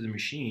parts to the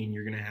machine,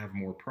 you're going to have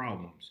more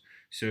problems.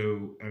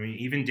 So, I mean,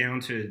 even down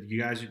to you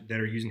guys that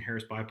are using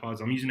Harris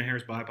bipods. I'm using a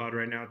Harris bipod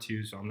right now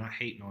too, so I'm not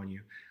hating on you.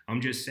 I'm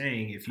just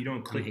saying if you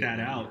don't click that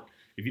out,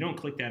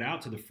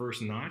 to the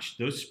first notch,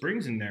 those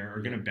springs in there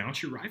are going to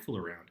bounce your rifle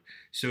around.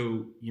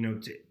 So,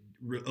 to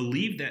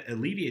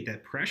alleviate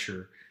that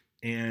pressure,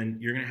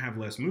 and you're going to have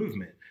less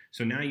movement.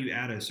 So now you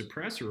add a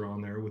suppressor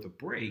on there with a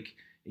brake,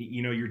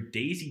 you're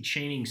daisy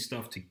chaining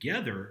stuff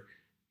together,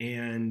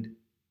 and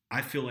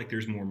I feel like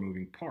there's more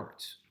moving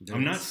parts.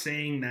 I'm not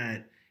saying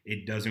that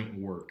it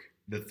doesn't work.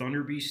 The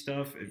Thunder Beast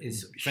stuff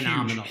is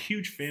phenomenal.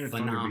 Huge fan of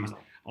Thunder Beast.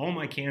 All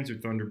my cans are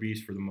Thunder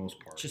Beast for the most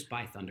part. Just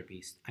buy Thunder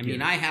Beast. I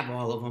mean, I have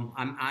all of them.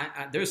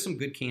 There's some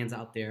good cans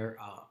out there,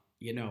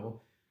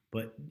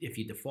 but if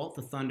you default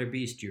to Thunder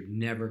Beast, you're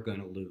never going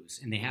to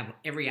lose. And they have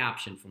every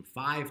option from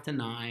 5 to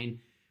 9.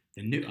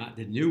 The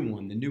new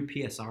one, the new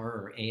PSR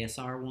or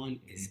ASR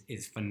one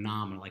is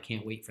phenomenal. I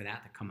can't wait for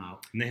that to come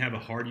out. And they have a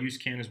hard use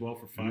can as well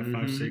for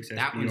 5.56 SBRs.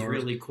 That one's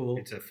really cool.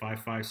 It's a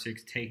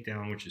 5.56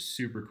 takedown, which is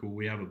super cool.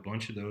 We have a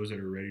bunch of those that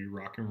are ready to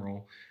rock and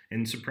roll.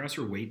 And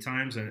suppressor wait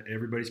times,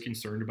 everybody's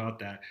concerned about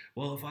that.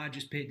 Well, if I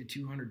just paid the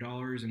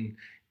 $200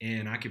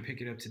 and I could pick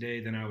it up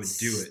today, then I would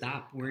do it.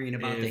 Stop worrying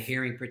about the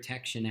Hearing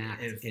Protection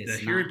Act. If the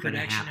Hearing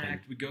Protection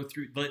Act would go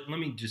through, let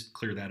me just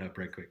clear that up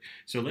right quick.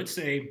 So let's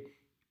say,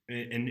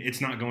 and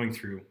it's not going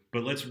through,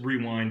 but let's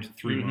rewind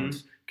 3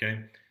 months, okay?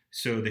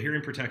 So the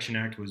Hearing Protection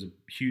Act was a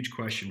huge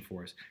question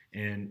for us.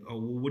 And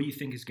what do you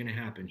think is going to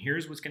happen?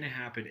 Here's what's going to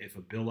happen if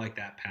a bill like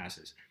that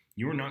passes.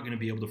 You are not going to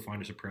be able to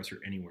find a suppressor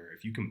anywhere.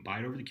 If you can buy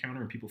it over the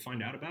counter and people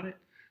find out about it,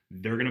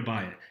 they're going to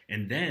buy it.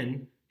 And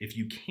then if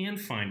you can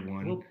find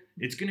one,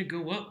 it's going to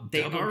go up.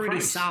 They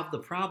already solved the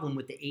problem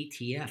with the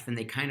ATF, and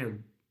they kind of,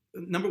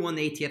 number one,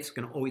 the ATF is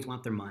going to always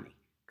want their money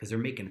because they're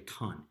making a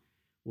ton.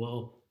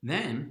 Well,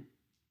 then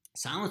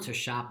Silencer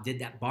Shop did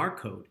that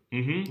barcode,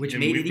 which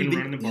made it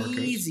even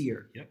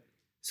easier. Yep.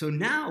 So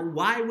now,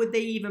 why would they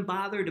even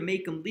bother to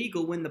make them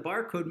legal when the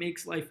barcode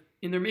makes life,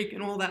 and they're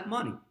making all that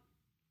money?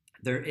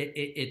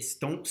 It's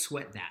don't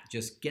sweat that.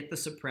 Just get the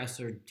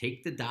suppressor,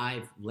 take the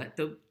dive, let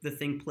the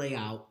thing play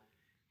out,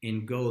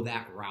 and go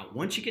that route.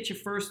 Once you get your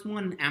first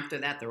one, after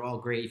that, they're all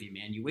gravy,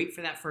 man. You wait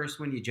for that first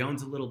one, you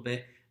Jones a little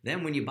bit.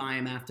 Then when you buy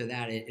them after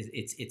that,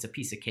 it's a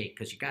piece of cake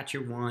because you got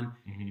your one,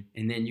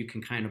 and then you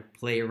can kind of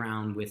play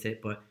around with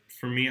it. But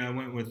for me, I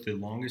went with the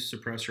longest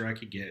suppressor I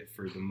could get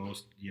for the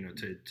most,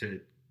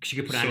 to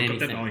you could put on anything.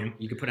 That volume.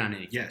 You could put on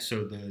anything. Yeah.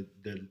 So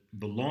the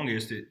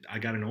longest, I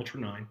got an Ultra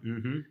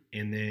 9,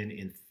 and then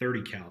in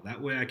 30 cal. That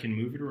way, I can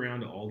move it around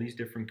to all these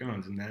different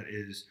guns, and that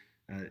is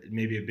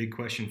maybe a big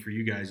question for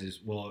you guys. Is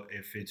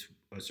if it's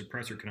a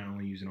suppressor, can I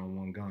only use it on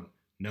one gun?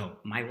 No.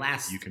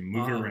 You can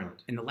move it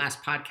around. In the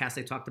last podcast,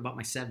 I talked about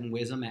my 7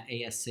 Wisdom at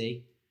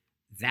ASC.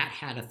 That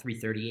had a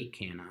 338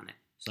 can on it.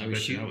 So I was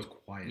shooting. That was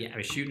quiet. Yeah, I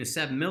was shooting a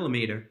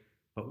 7mm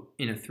but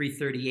in a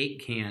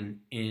 338 can,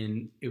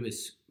 and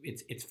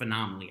it's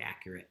phenomenally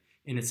accurate,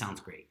 and it sounds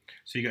great.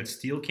 So you got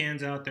steel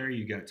cans out there,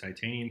 you got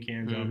titanium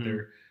cans out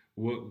there.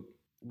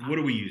 What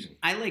are we using?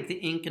 I like the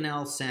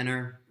Inconel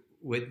Center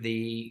with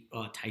the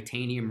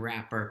titanium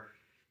wrapper.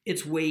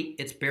 It's weight,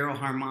 it's barrel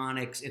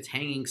harmonics, it's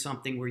hanging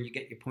something where you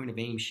get your point of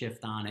aim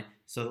shift on it.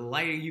 So the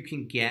lighter you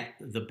can get,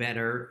 the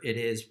better it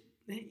is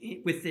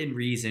within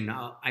reason.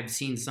 I've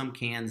seen some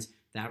cans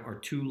that are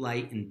too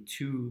light and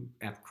too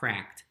have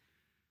cracked.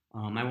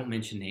 I won't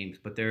mention names,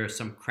 but there are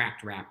some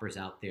cracked wrappers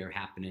out there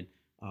happening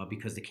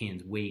because the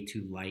can's way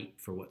too light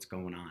for what's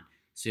going on.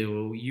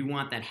 So you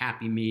want that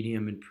happy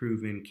medium and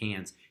proven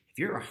cans. If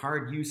you're a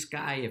hard use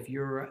guy, if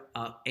you're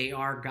a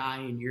AR guy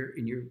and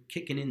you're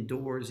kicking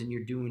indoors and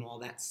you're doing all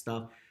that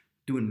stuff,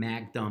 doing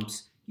mag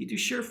dumps, you do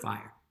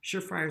Surefire.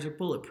 Surefires are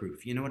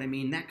bulletproof. You know what I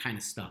mean? That kind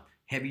of stuff.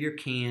 Heavier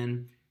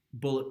can,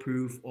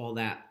 bulletproof, all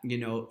that. You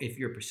know, if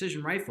you're a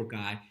precision rifle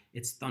guy,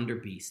 it's Thunder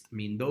Beast. I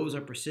mean, those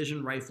are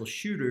precision rifle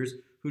shooters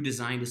who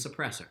designed a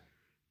suppressor.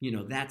 You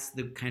know, that's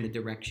the kind of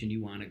direction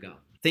you want to go.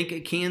 Think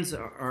of cans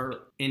are,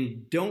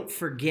 and don't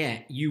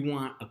forget, you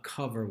want a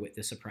cover with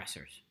the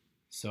suppressors.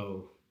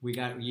 So we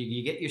got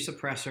you get your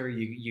suppressor,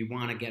 you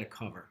want to get a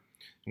cover.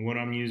 What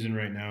I'm using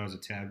right now is a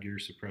Tab Gear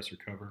suppressor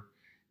cover,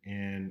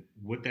 and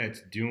what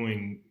that's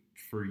doing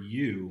for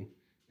you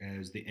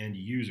as the end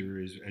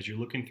user is, as you're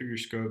looking through your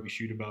scope, you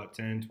shoot about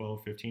 10,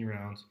 12, 15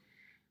 rounds,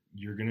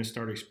 you're going to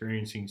start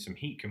experiencing some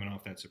heat coming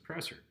off that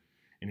suppressor,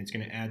 and it's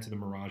going to add to the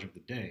mirage of the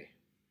day.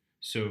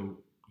 So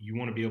you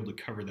want to be able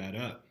to cover that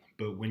up.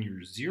 But when you're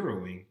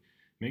zeroing,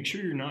 make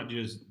sure you're not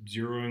just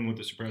zeroing with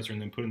the suppressor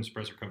and then putting the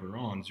suppressor cover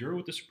on. Zero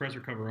with the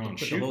suppressor cover on.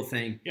 Put the whole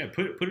thing. Yeah,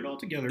 put it all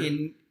together.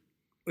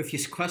 If you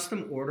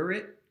custom order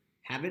it,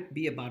 have it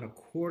be about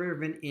 1/4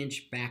 of an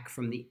inch back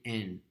from the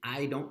end.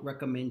 I don't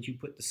recommend you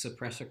put the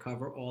suppressor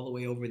cover all the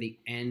way over the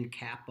end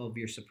cap of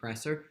your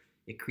suppressor.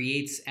 It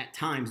creates, at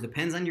times,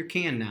 depends on your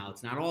can now,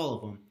 it's not all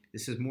of them.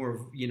 This is more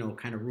of, you know,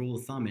 kind of rule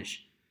of thumbish,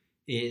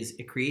 is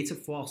it creates a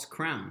false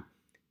crown.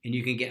 And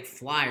you can get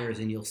flyers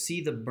and you'll see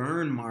the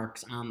burn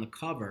marks on the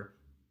cover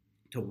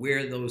to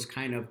where those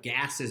kind of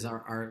gases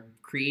are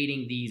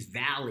creating these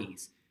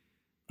valleys.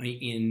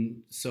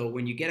 So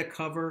when you get a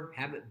cover,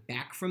 have it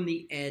back from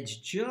the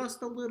edge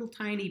just a little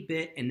tiny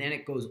bit, and then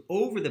it goes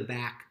over the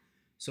back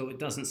so it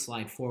doesn't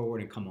slide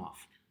forward and come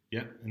off.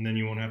 Yep, and then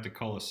you won't have to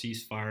call a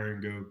ceasefire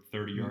and go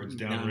 30 yards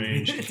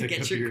downrange to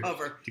get your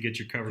cover. To get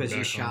your cover because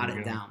you shot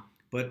it down.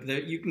 But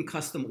you can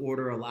custom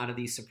order a lot of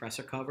these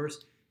suppressor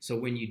covers. So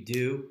when you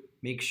do,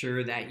 make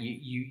sure that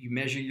you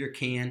measure your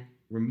can,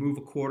 remove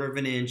 1/4 of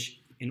an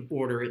inch, and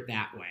order it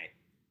that way.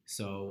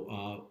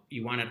 So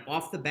you want it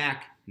off the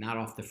back, not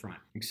off the front.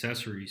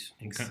 Accessories.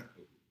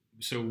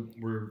 So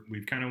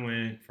we've kind of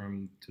went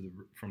from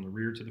the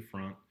rear to the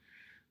front.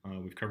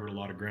 We've covered a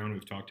lot of ground.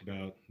 We've talked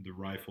about the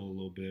rifle a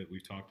little bit.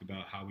 We've talked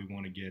about how we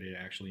want to get it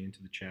actually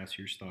into the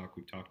chassis or stock.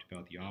 We've talked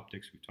about the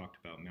optics. We've talked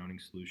about mounting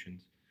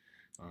solutions.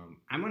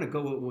 I'm going to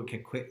go with a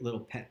quick little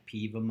pet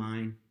peeve of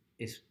mine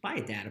is buy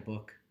a data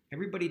book.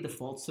 Everybody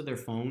defaults to their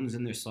phones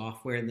and their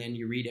software, and then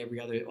you read every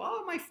other,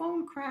 oh, my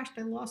phone crashed,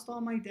 I lost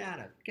all my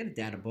data. Get a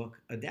data book.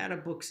 A data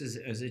book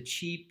is a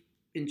cheap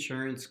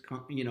insurance,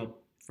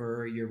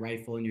 for your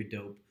rifle and your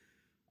dope.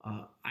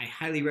 I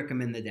highly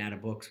recommend the data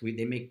books.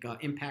 They make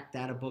Impact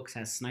Data Books,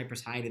 has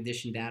Sniper's Hide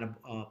Edition data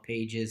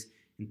pages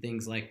and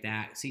things like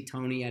that. See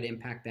Tony at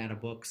Impact Data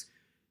Books.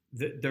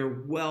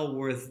 They're well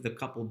worth the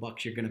couple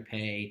bucks you're going to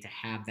pay to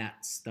have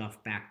that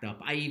stuff backed up.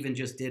 I even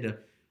just did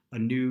a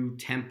new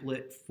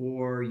template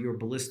for your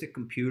ballistic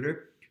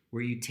computer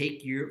where you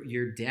take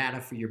your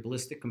data for your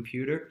ballistic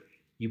computer,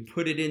 you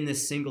put it in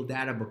this single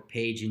data book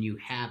page, and you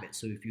have it.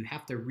 So if you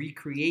have to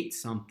recreate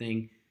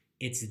something,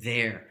 it's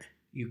there.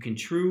 You can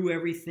true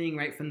everything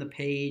right from the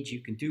page. You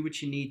can do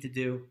what you need to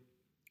do,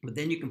 but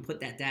then you can put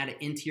that data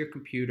into your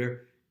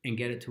computer and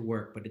get it to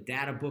work. But a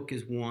data book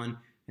is one,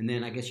 and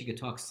then I guess you could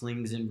talk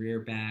slings and rear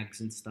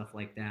bags and stuff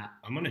like that.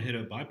 I'm going to hit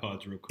up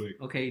bipods real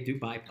quick. Okay, do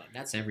bipod.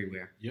 That's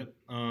everywhere. Yep.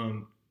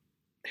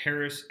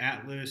 Harris,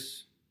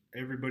 Atlas,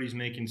 everybody's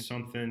making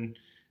something.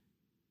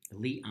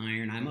 Elite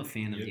Iron. I'm a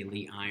fan of the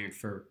Elite Iron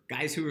for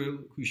guys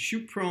who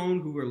shoot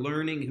prone, who are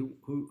learning,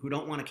 who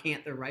don't want to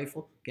cant their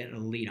rifle. Get an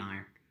Elite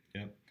Iron.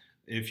 Yep.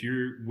 If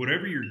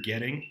whatever you're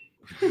getting,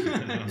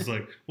 I was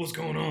like, what's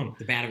going on?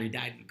 The battery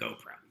died in the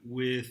GoPro.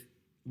 With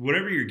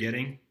whatever you're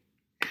getting,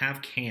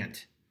 have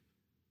cant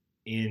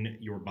in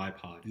your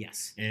bipod.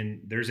 Yes.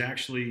 And there's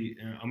actually,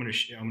 I'm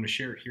gonna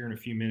share it here in a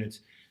few minutes.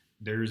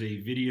 There's a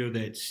video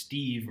that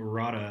Steve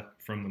Arata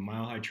from the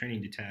Mile High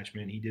Training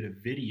Detachment, he did a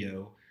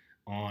video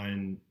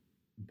on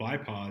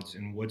bipods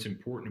and what's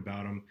important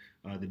about them,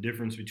 the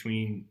difference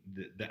between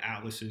the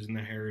Atlases and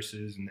the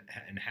Harrises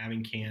and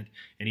having cant.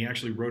 And he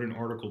actually wrote an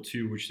article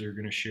too, which they're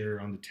going to share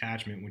on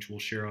Detachment, which we'll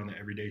share on the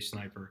Everyday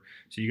Sniper.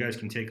 So you guys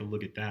can take a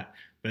look at that.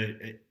 But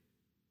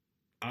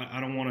I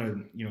don't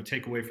want to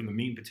take away from the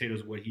meat and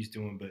potatoes of what he's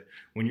doing. But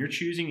when you're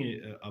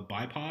choosing a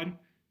bipod,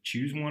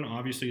 choose one.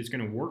 Obviously, it's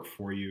going to work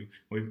for you.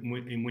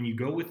 When you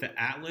go with the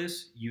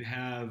Atlas, you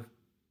have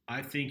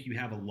I think you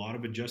have a lot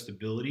of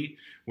adjustability,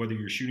 whether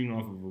you're shooting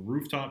off of a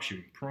rooftop,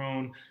 shooting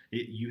prone.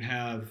 You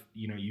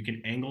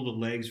can angle the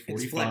legs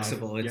 45. It's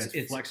flexible.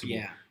 It's flexible.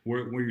 Yeah.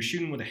 Where you're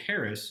shooting with a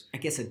Harris, I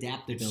guess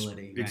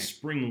adaptability. It's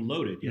spring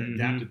loaded. Yeah,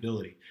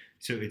 adaptability.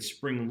 So it's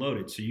spring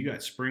loaded. So you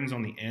got springs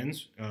on the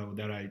ends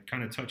that I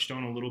kind of touched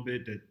on a little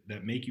bit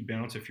that make you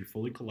bounce if you're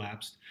fully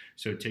collapsed.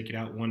 So take it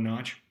out one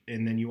notch.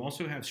 And then you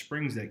also have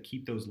springs that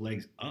keep those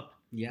legs up.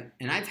 Yeah.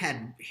 And I've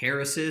had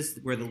Harrises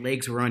where the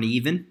legs were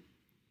uneven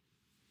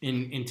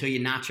until you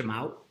notch them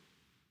out.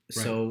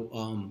 Right.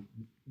 So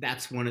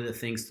that's one of the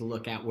things to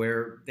look at,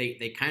 where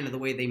they kind of, the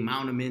way they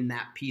mount them in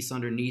that piece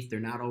underneath, they're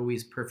not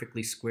always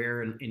perfectly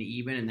square and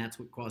even, and that's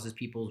what causes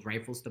people's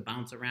rifles to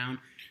bounce around,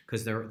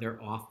 because they're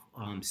off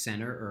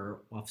center or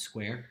off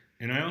square.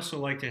 And I also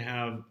like to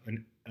have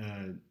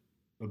a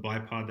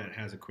bipod that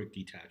has a quick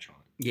detach on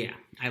it. Yeah,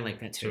 I like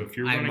that too. So if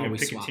you're running a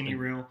Picatinny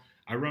rail,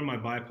 I run my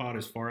bipod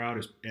as far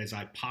out as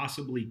I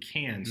possibly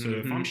can. So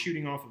if I'm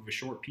shooting off of a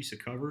short piece of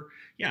cover,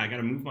 I got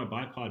to move my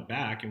bipod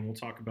back, and we'll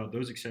talk about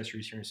those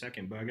accessories here in a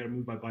second, but I got to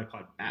move my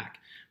bipod back.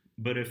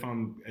 But if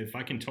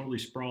I can totally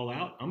sprawl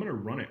out, I'm going to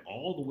run it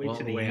all the way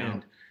to the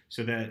end,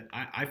 so that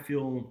I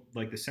feel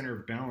like the center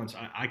of balance,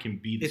 I can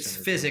be the center.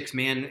 It's physics,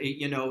 man.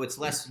 It's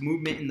less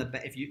movement in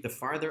the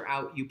farther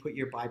out you put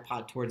your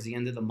bipod towards the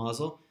end of the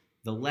muzzle,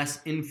 the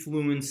less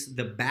influence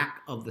the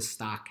back of the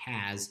stock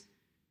has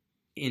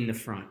in the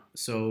front.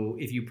 So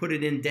if you put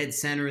it in dead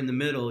center in the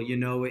middle,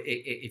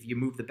 if you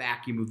move the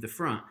back, you move the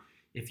front.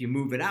 If you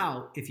move it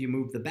out, if you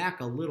move the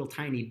back a little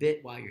tiny bit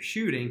while you're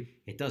shooting,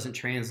 it doesn't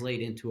translate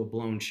into a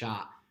blown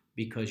shot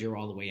because you're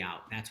all the way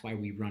out. That's why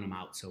we run them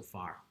out so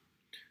far.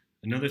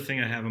 Another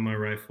thing I have on my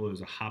rifle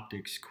is a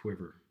Hoptics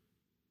quiver.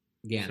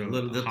 Yeah, so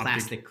the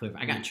plastic quiver.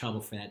 I got in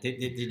trouble for that.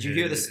 Did you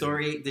hear the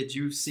story? Did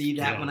you see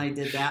that when I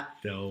did that?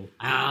 No.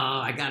 Oh,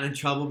 I got in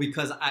trouble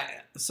because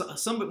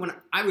when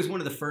I was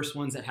one of the first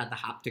ones that had the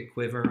Hoptic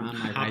quiver on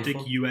my rifle.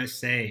 Hoptic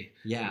USA.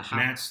 Yeah.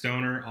 Matt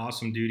Stoner,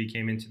 awesome dude. He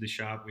came into the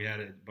shop. We had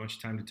a bunch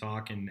of time to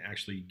talk and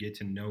actually get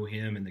to know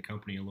him and the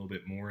company a little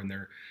bit more. And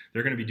they're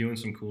going to be doing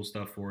some cool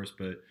stuff for us.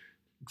 But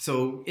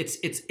so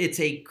it's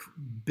a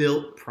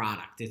built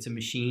product. It's a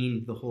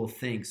machine, the whole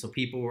thing. So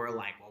people were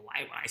like, well,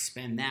 why would I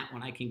spend that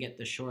when I can get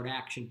the short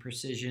action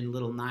precision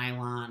little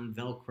nylon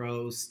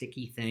Velcro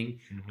sticky thing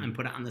and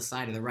put it on the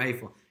side of the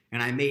rifle?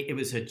 And it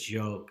was a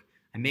joke.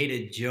 I made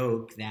a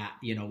joke that,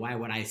 why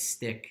would I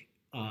stick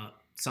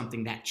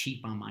something that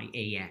cheap on my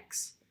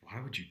AX?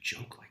 Why would you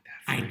joke like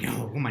that? I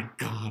know. Oh my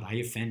God, I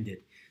offended.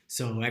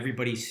 So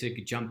everybody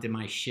jumped in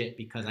my shit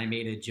because I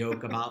made a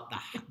joke about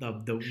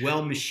the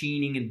well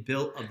machining and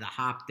built of the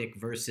Hoptic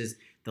versus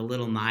the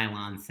little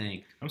nylon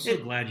thing. I'm so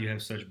glad you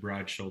have such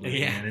broad shoulders,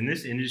 man. In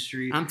this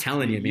industry, I'm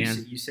telling you,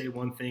 man. You say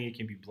one thing, it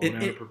can be blown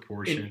out of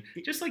proportion,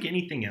 just like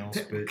anything else.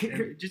 But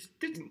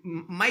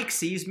Mike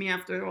sees me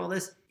after all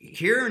this.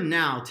 Here and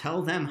now,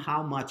 tell them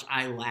how much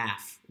I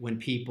laugh when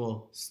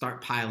people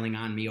start piling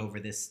on me over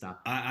this stuff.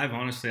 I've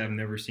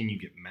never seen you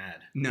get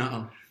mad.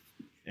 No.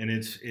 And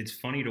it's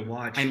funny to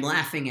watch. I'm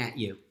laughing at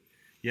you.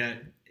 Yeah,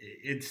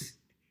 it's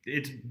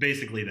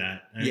basically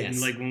that. Yes.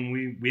 And like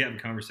when we have a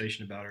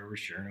conversation about it, we're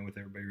sharing it with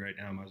everybody right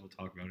now. I might as well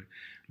talk about it.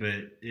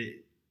 But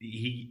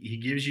he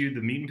gives you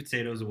the meat and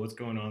potatoes of what's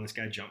going on. This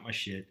guy jumped my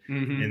shit.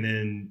 And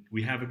then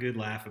we have a good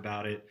laugh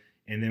about it.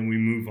 And then we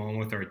move on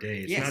with our day.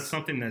 It's not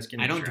something that's going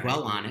to. I don't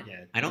dwell on it.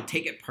 Yeah. I don't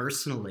take it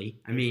personally.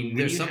 I mean,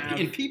 there's something,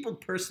 and people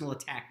personal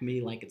attack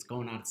me like it's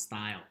going out of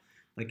style.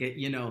 Like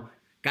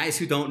guys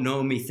who don't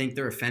know me think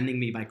they're offending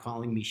me by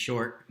calling me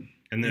short.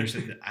 And there's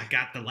I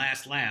got the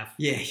last laugh.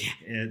 Yeah.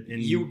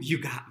 And you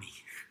got me.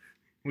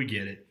 We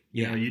get it.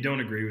 You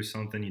don't agree with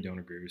something. You don't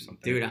agree with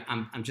something. Dude,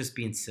 I'm just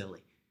being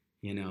silly.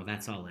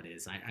 That's all it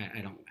is.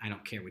 I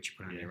don't care what you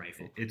put on your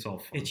rifle. It's all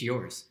fun. It's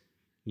yours.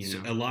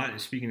 So a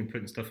lot. Speaking of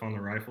putting stuff on the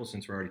rifle,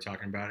 since we're already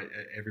talking about it,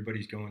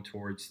 everybody's going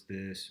towards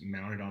this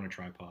mounted on a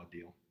tripod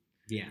deal.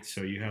 Yeah.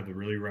 So you have the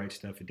really right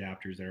stuff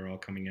adapters that are all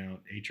coming out.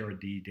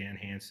 HRD, Dan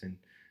Hansen.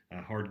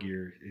 Hard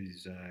Gear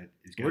is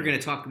we're going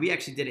to talk. We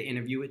actually did an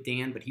interview with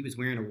Dan, but he was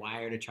wearing a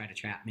wire to try to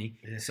trap me.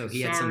 Yeah. So he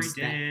had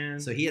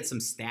some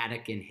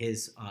static in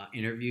his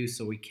interview,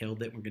 so we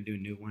killed it. We're going to do a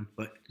new one.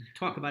 But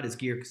talk about his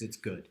gear because it's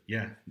good.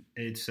 Yeah,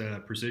 it's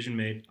precision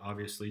made,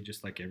 obviously,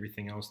 just like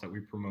everything else that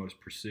we promote is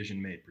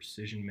precision made.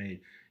 Precision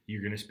made.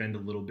 You're going to spend a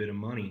little bit of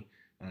money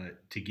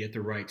to get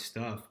the right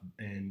stuff.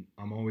 And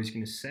I'm always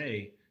going to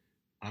say,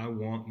 I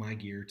want my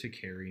gear to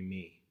carry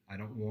me. I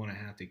don't want to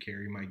have to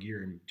carry my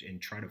gear and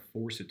try to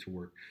force it to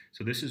work.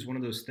 So this is one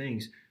of those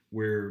things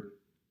where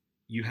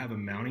you have a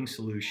mounting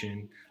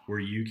solution where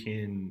you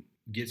can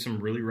get some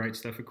really right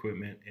stuff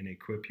equipment and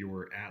equip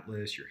your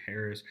Atlas, your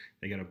Harris.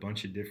 They got a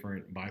bunch of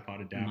different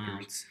bipod adapters.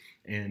 Mounts.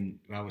 And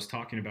I was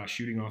talking about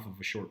shooting off of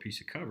a short piece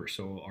of cover.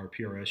 So our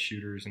PRS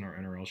shooters and our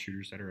NRL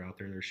shooters that are out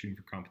there, they're shooting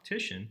for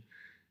competition.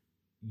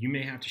 You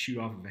may have to shoot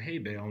off of a hay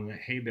bale, and that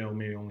hay bale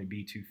may only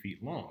be 2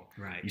 feet long.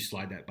 Right. You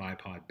slide that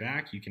bipod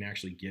back, you can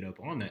actually get up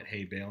on that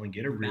hay bale and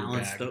get a rear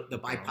balance bag. the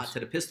bipod to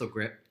the pistol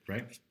grip.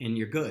 Right. And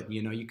you're good.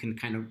 You can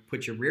kind of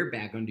put your rear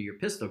bag under your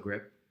pistol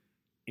grip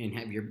and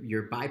have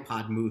your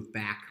bipod move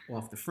back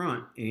off the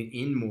front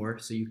in more,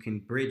 so you can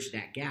bridge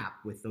that gap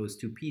with those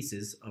two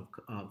pieces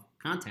of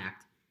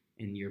contact,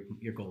 and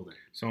you're golden.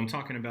 So I'm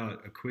talking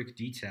about a quick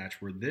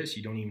detach where this,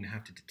 you don't even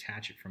have to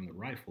detach it from the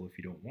rifle if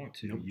you don't want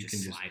to. Nope, You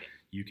just can slide it.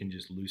 You can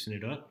just loosen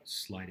it up,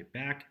 slide it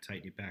back,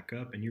 tighten it back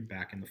up, and you're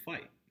back in the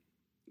fight.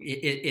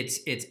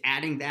 It's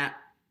adding that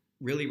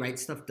really right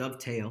stuff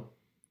dovetail,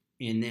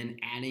 and then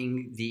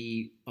adding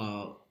the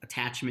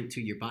attachment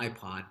to your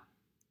bipod,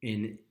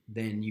 and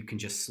then you can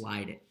just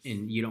slide it,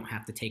 and you don't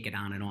have to take it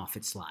on and off.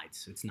 It slides.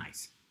 So it's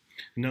nice.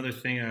 Another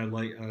thing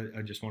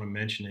I just want to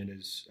mention it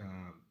is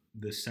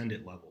the send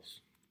it levels.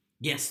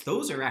 Yes,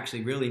 those are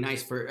actually really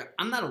nice.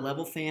 I'm not a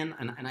level fan,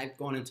 and I've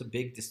gone into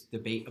big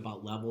debate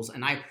about levels,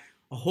 and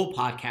a whole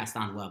podcast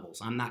on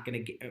levels. I'm not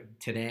going to get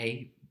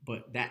today,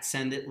 but that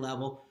send it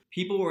level.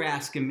 People were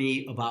asking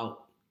me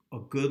about a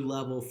good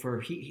level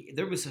for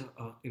there was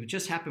it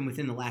just happened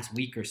within the last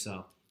week or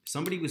so.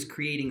 Somebody was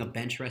creating a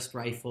bench rest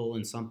rifle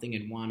and something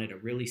and wanted a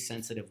really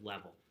sensitive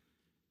level.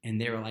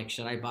 And they were like,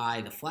 should I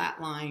buy the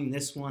flatline,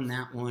 this one,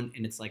 that one?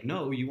 And it's like,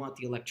 no, you want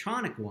the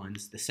electronic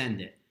ones, the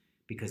send it,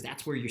 because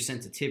that's where your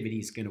sensitivity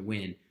is going to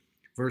win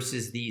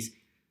versus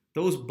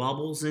those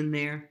bubbles in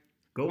there.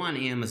 Go on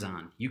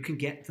Amazon. You can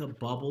get the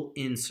bubble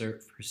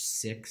insert for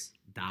 $6.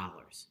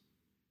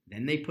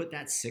 Then they put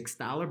that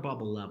 $6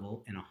 bubble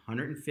level in a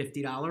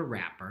 $150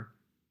 wrapper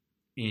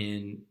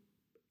and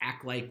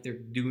act like they're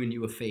doing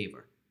you a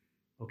favor.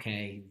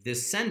 Okay,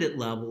 this send it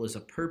level is a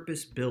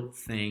purpose-built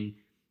thing.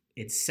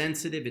 It's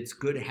sensitive, it's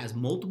good, it has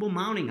multiple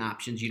mounting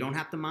options. You don't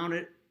have to mount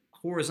it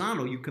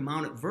horizontal, you can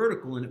mount it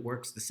vertical and it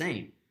works the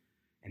same.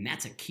 And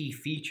that's a key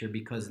feature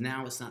because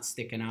now it's not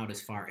sticking out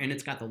as far, and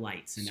it's got the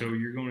lights. So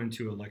you're going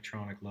into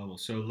electronic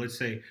levels. So let's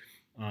say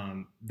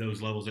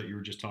those levels that you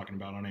were just talking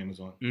about on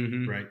Amazon,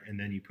 right? And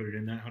then you put it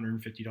in that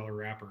 $150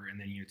 wrapper, and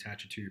then you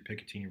attach it to your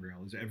Picatinny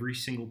rail. Is every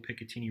single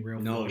Picatinny rail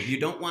No, flush? you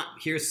don't want,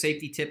 here's a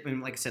safety tip,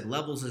 and like I said,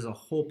 levels is a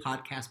whole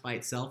podcast by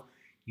itself.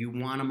 You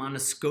want them on a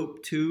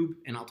scope tube,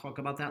 and I'll talk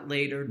about that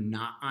later,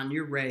 not on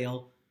your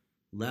rail.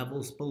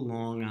 Levels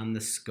belong on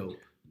the scope.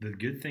 The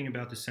good thing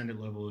about the send it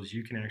level is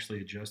you can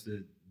actually adjust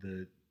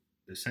the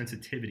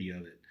sensitivity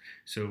of it.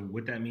 So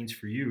what that means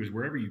for you is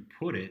wherever you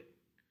put it,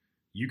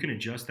 you can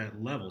adjust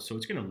that level. So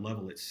it's going to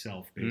level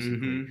itself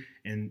basically.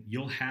 And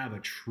you'll have a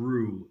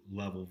true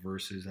level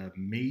versus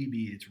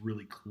maybe it's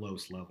really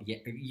close level. Yeah,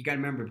 you got to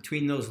remember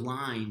between those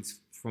lines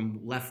from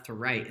left to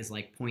right is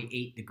like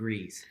 0.8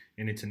 degrees.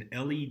 And it's an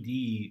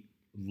LED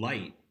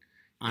light.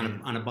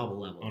 On a bubble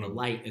level. The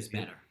light is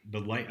better. The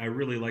light, I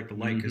really like the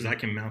light because I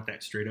can mount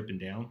that straight up and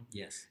down.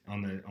 Yes.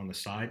 On the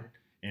side.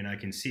 And I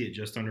can see it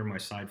just under my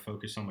side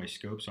focus on my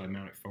scope, so I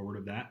mount it forward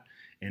of that.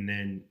 And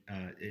then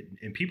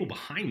and people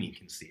behind me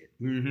can see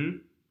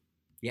it.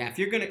 Yeah, if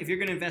you're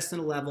gonna invest in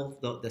a level,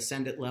 the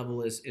send it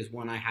level is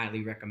one I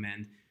highly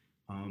recommend.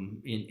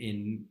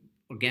 Again,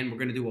 we're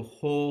gonna do a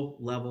whole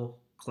level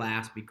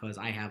class because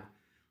I have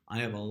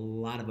a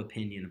lot of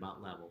opinion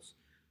about levels,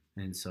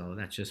 and so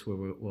that's just where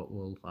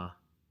we'll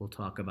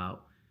talk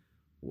about.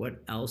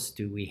 What else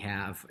do we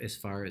have as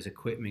far as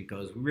equipment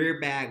goes? Rear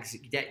bags,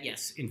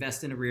 yes,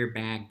 invest in a rear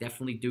bag.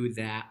 Definitely do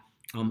that.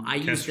 I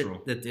use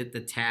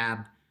the Tab.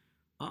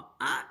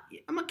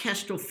 I'm a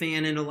Kestrel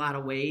fan in a lot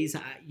of ways.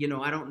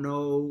 I don't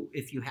know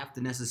if you have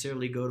to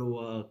necessarily go to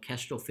a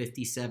Kestrel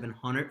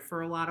 5700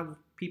 for a lot of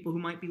people who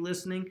might be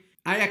listening.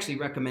 I actually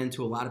recommend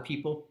to a lot of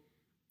people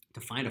to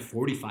find a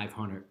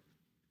 4500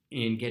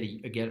 and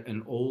get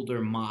an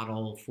older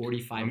model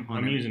 4500.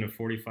 I'm using a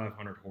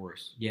 4500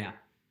 Horus. Yeah.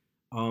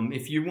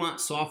 If you want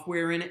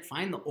software in it,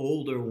 find the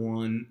older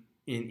one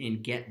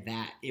and get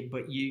that.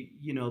 But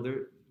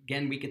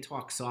again, we could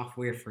talk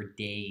software for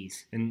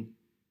days. And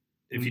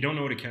if you don't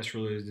know what a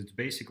Kestrel is, it's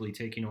basically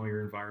taking all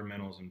your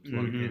environmentals and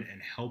plugging in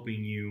and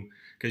helping you,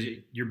 because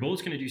your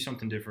bullet's going to do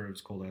something different if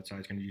it's cold outside.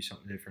 It's going to do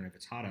something different if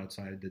it's hot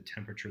outside. The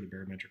temperature, the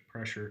barometric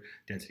pressure,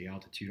 density,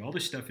 altitude, all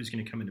this stuff is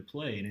going to come into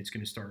play, and it's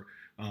going to start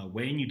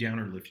weighing you down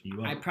or lifting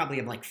you up. I probably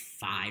have like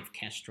 5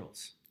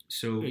 Kestrels.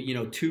 So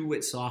 2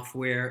 with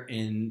software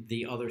and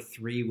the other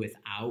 3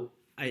 without.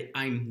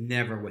 I'm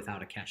never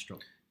without a Kestrel.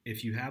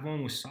 If you have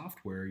one with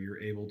software, you're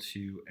able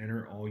to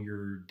enter all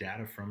your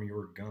data from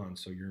your gun.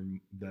 So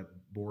that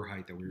bore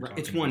height that we were talking about.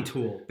 It's one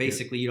tool.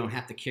 Basically, you don't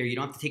have to carry. You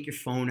don't have to take your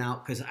phone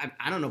out. Because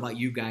I don't know about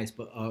you guys,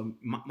 but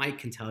Mike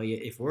can tell you,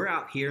 if we're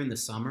out here in the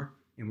summer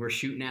and we're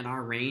shooting at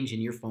our range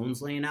and your phone's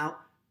laying out,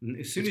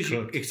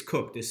 it's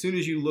cooked. As soon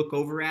as you look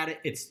over at it,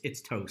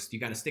 it's toast. You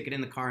got to stick it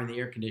in the car in the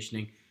air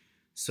conditioning.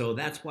 So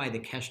that's why the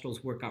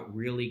Kestrels work out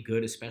really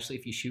good, especially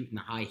if you shoot in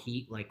the high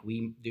heat like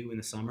we do in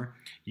the summer.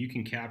 You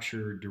can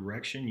capture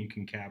direction. You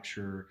can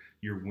capture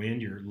your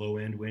wind, your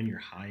low-end wind, your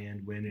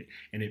high-end wind.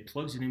 And it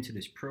plugs it into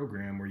this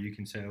program where you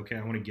can say, okay,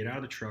 I want to get out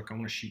of the truck. I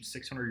want to shoot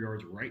 600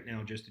 yards right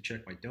now just to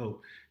check my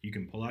dope. You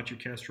can pull out your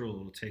Kestrel.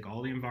 It'll take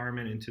all the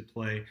environment into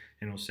play,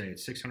 and it'll say, at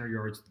 600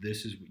 yards,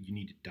 this is what you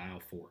need to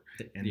dial for.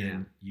 And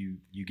then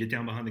you get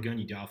down behind the gun,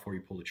 you dial for,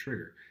 you pull the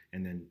trigger.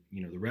 and then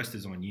the rest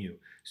is on you.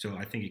 So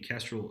I think a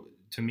Kestrel,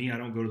 to me, I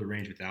don't go to the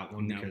range without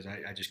one because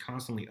I just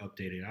constantly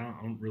update it. I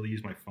don't really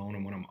use my phone,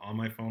 and when I'm on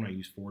my phone, I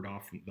use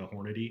ForDoff from the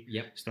Hornady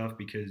stuff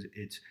because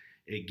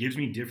it gives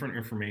me different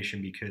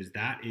information because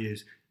that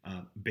is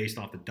based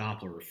off the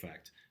Doppler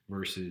effect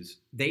versus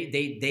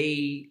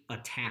they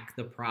attack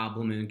the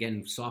problem. And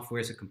again, software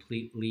is a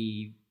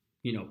completely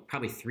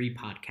probably 3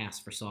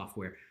 podcasts for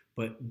software,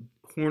 but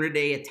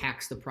Hornady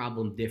attacks the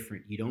problem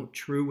different. You don't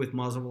true with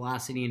muzzle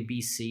velocity and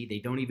BC. They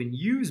don't even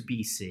use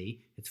BC.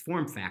 It's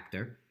form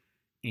factor.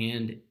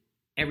 And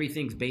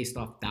everything's based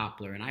off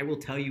Doppler. And I will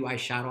tell you, I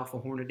shot off a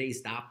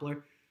Hornady's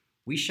Doppler.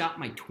 We shot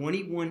my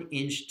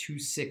 21-inch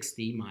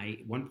 260, my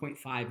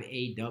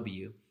 1.5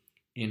 AW,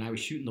 and I was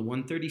shooting the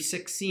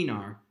 136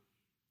 CNR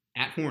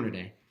at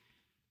Hornady.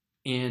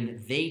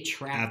 And they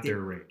tracked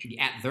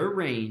at their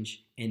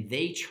range, and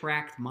they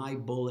tracked my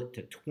bullet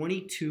to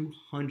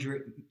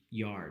 2,200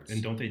 yards.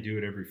 And don't they do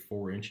it every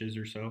 4 inches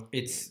or so?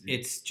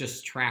 It's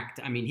just tracked.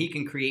 I mean, he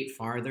can create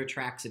farther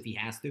tracks if he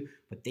has to,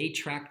 but they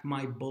tracked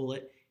my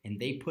bullet, and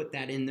they put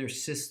that in their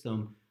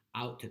system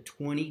out to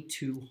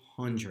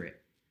 2,200.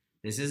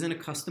 This isn't a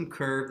custom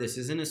curve. This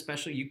isn't a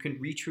special. You can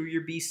retrue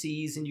your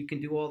BCs, and you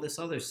can do all this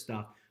other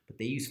stuff, but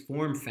they use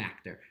form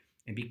factor.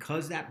 And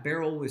because that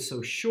barrel was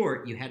so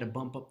short, you had to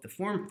bump up the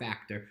form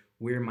factor,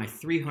 where my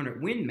 300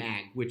 Win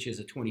Mag, which is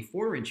a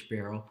 24-inch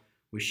barrel,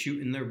 was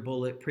shooting their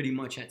bullet pretty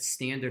much at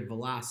standard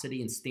velocity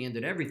and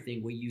standard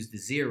everything. We used the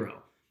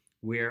 0,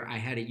 where I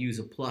had to use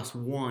a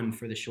 +1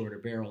 for the shorter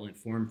barrel and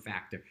form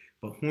factor.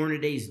 But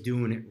Hornady's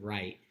doing it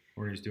right.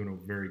 Hornady's doing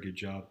a very good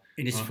job.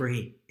 And it's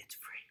free. It's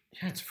free.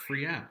 Yeah, it's a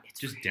free app.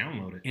 Just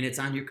download it. And it's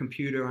on your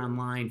computer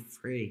online,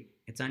 free.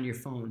 It's on your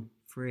phone,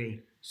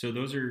 free. So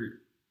those are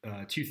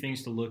 2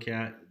 things to look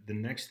at. The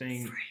next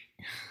thing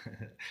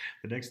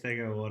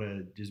I want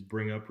to just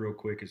bring up real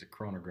quick is a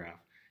chronograph.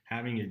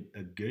 Having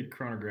a good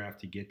chronograph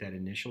to get that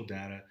initial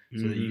data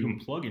so that you can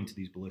plug into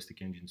these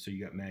ballistic engines. So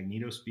you got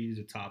MagnetoSpeed as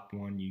a top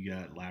one. You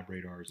got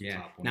LabRadar as a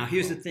top one. Now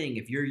here's the thing.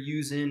 If you're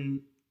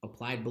using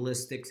Applied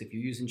Ballistics, if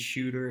you're using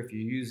Shooter, if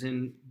you're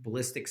using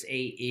Ballistics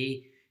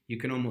AE, you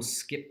can almost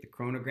skip the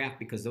chronograph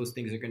because those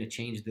things are going to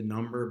change the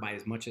number by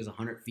as much as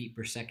 100 feet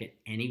per second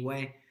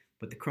anyway.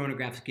 But the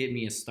chronographs give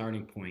me a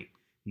starting point.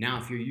 Now,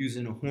 if you're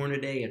using a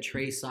Hornady, a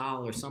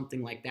Tresol, or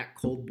something like that,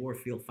 cold bore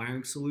field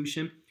firing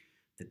solution,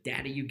 the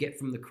data you get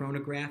from the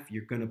chronograph,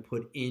 you're going to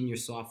put in your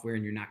software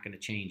and you're not going to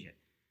change it.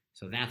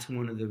 So that's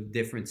one of the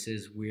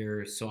differences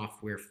where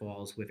software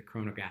falls with a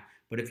chronograph.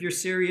 But if you're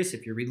serious,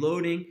 if you're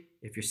reloading,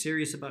 if you're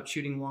serious about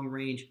shooting long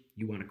range,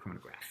 you want a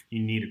chronograph.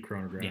 You need a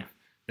chronograph. Yeah.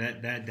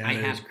 That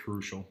data is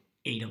crucial.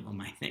 8 of them,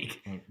 I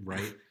think.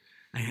 Right.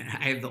 I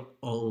have the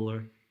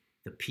Oler,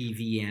 the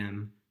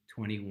PVM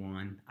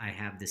 21. I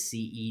have the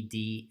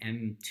CED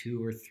M2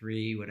 or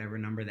 3, whatever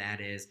number that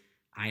is.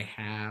 I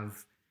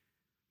have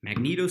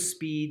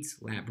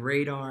MagnetoSpeeds,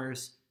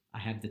 LabRadars. I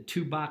have the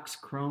 2-box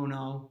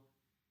chrono.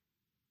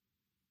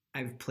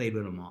 I've played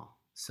with them all.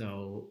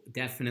 So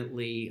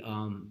definitely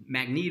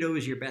Magneto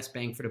is your best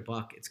bang for the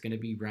buck. It's going to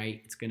be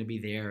right. It's going to be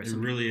there. It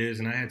really is.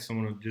 And I had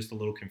someone just a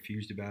little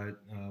confused about it.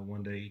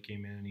 One day he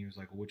came in and he was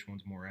like, well, which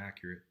one's more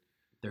accurate?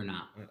 They're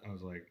not. I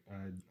was like,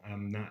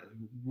 I'm not.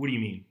 What do you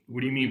mean? What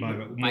do you mean by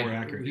more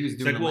accurate? He was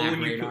doing it's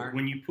like,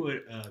 when you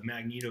put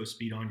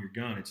MagnetoSpeed on your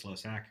gun, it's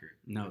less accurate.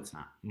 No, it's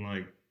not. I'm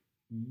like,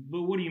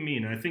 but what do you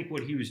mean? I think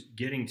what he was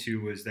getting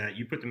to was that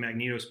you put the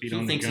MagnetoSpeed on the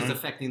gun. He thinks it's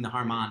affecting the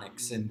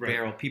harmonics and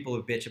barrel.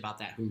 People bitch about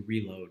that who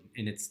reload,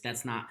 and it's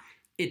not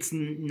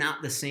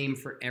the same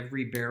for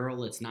every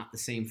barrel. It's not the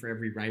same for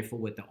every rifle.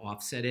 What the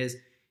offset is,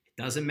 it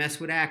doesn't mess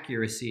with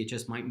accuracy. It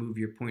just might move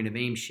your point of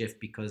aim shift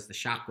because the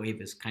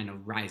shockwave is kind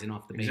of rising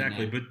off the bayonet.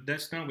 Exactly, but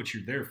that's not what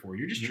you're there for.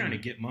 You're just trying to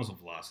get muzzle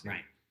velocity.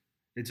 Right.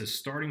 It's a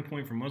starting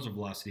point for muzzle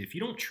velocity. If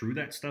you don't true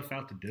that stuff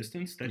out to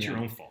distance, that's your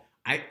own fault.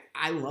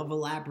 I love a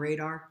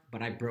LabRadar,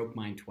 but I broke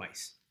mine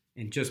twice.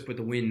 And just but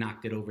the wind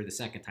knocked it over the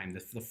second time.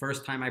 The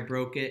first time I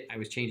broke it, I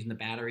was changing the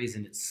batteries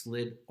and it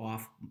slid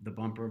off the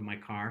bumper of my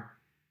car,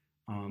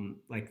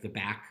 like the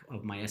back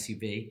of my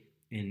SUV.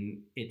 And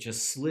it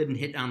just slid and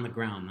hit on the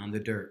ground, on the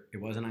dirt. It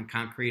wasn't on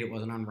concrete. It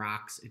wasn't on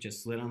rocks. It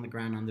just slid on the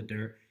ground, on the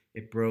dirt.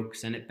 It broke,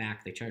 sent it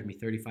back. They charged me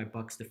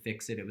 $35 to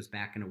fix it. It was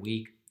back in a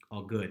week.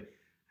 All good.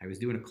 I was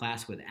doing a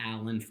class with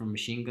Alan from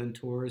Machine Gun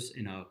Tours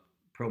and a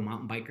pro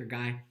mountain biker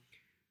guy.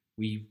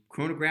 We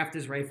chronographed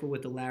his rifle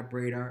with the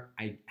LabRadar.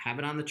 I have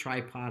it on the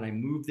tripod. I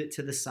moved it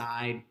to the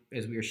side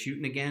as we were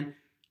shooting again.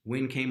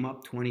 Wind came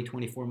up, 20,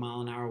 24 mile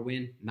an hour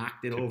wind,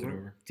 knocked it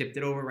over, tipped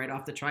it over right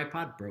off the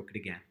tripod, broke it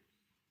again.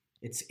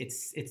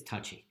 It's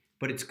touchy,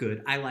 but it's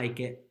good. I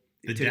like it.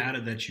 The data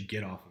that you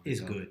get off of it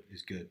is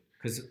good.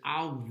 Because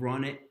I'll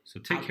run it. So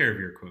take care of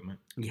your equipment.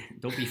 Yeah,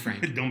 don't be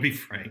frank. Don't be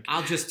frank.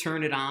 I'll just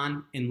turn it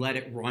on and let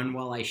it run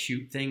while I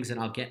shoot things, and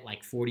I'll get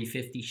like 40,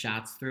 50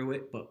 shots through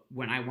it. But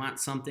when I want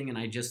something and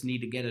I just need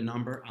to get a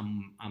number,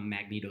 I'm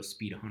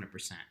MagnetoSpeed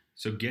 100%.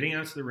 So getting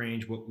out to the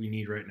range, what we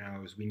need right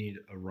now is we need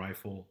a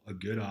rifle, a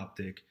good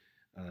optic,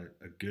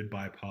 a good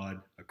bipod,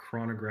 a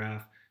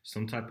chronograph,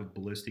 some type of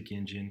ballistic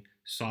engine,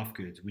 soft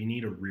goods. We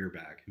need a rear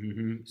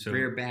bag. So,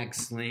 rear bag,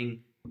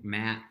 sling,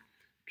 mat.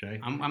 Okay.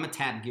 I'm a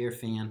Tab Gear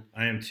fan.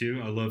 I am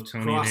too. I love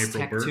Tony Cross and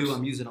April Tech Burks. too.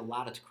 I'm using a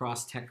lot of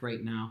Cross Tech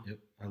right now. Yep.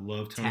 I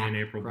love Tony and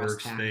April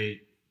Burks.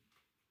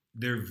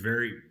 They're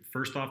very,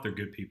 first off, they're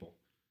good people.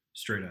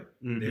 Straight up.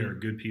 They are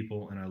good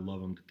people, and I love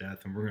them to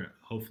death. And we're going to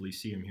hopefully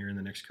see them here in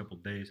the next couple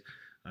of days.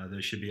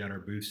 They should be at our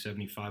booth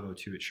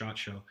 7502 at SHOT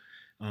Show.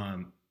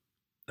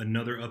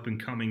 Another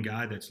up-and-coming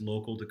guy that's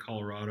local to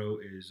Colorado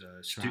is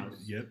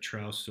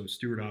Troust. So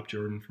Stuart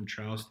Opjordan from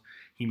Troust.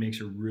 He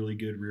makes a really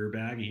good rear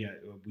bag.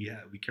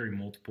 We carry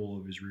multiple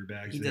of his rear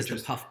bags. He does the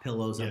puff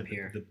pillows up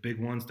here. The big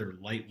ones, they're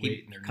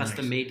lightweight and they're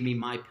custom nice. Made me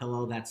my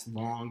pillow that's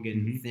long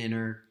and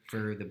thinner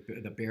for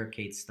the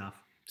barricade stuff.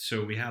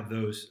 So we have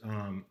those.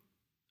 Not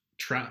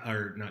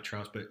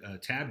Troust,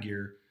 but Tab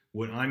Gear.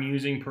 What I'm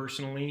using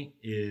personally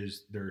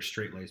is their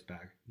straight lace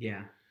bag.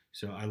 Yeah.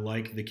 So I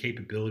like the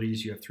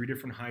capabilities. You have 3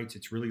 different heights.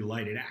 It's really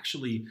light. It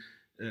actually,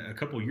 a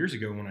couple of years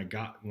ago when I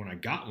got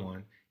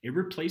one, it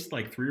replaced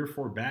like 3 or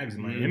 4 bags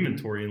in my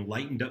inventory and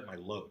lightened up my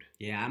load.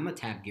 Yeah, I'm a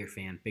Tab Gear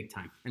fan, big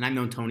time. And I've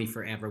known Tony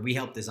forever. We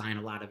helped design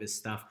a lot of his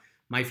stuff.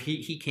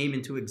 He came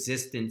into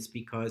existence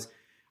because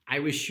I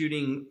was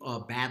shooting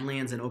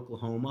Badlands in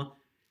Oklahoma,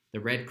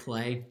 the Red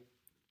Clay.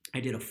 I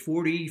did a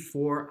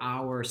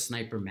 44-hour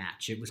sniper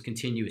match. It was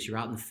continuous. You're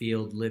out in the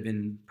field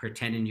living,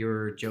 pretending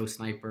you're Joe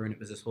Sniper, and it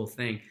was this whole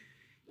thing.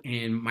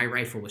 And my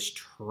rifle was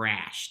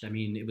trashed. I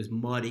mean, it was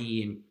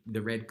muddy and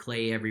the red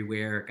clay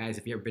everywhere. Guys,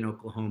 if you've ever been to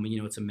Oklahoma, you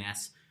know it's a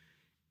mess.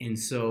 And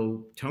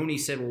so Tony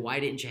said, well,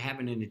 why didn't you have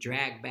it in a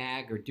drag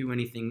bag or do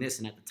anything this?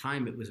 And at the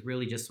time, it was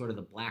really just sort of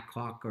the Black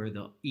Hawk or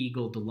the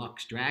Eagle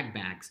Deluxe drag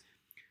bags.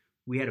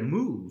 We had to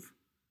move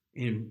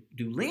and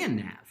do land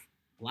nav.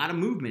 A lot of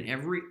movement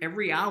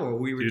every hour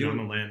we were doing.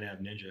 I'm a land nav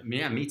ninja.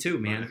 Yeah, me too,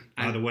 man.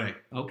 By the way.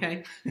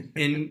 Okay.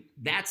 And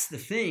that's the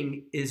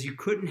thing is you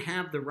couldn't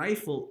have the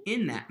rifle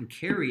in that and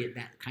carry it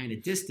that kind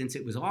of distance.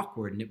 It was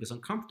awkward and it was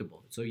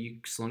uncomfortable. So you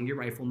slung your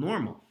rifle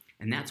normal.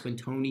 And that's when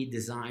Tony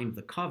designed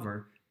the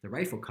cover, the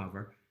rifle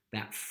cover,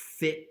 that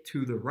fit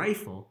to the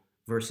rifle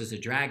versus a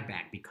drag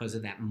bag because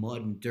of that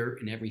mud and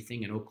dirt and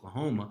everything in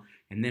Oklahoma.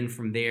 And then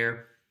from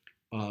there,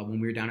 when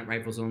we were down at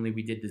Rifles Only,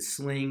 we did the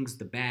slings,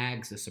 the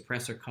bags, the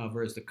suppressor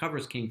covers. The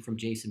covers came from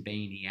Jason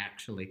Bainey,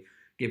 actually.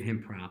 Give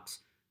him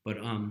props. But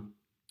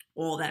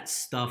all that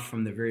stuff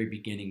from the very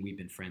beginning, we've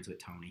been friends with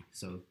Tony.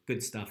 So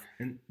good stuff.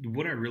 And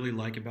what I really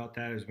like about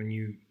that is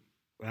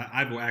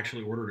I've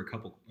actually ordered a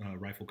couple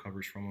rifle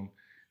covers from them.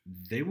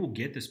 They will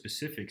get the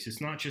specifics.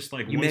 It's not just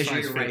like you one measure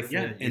size your fits. rifle.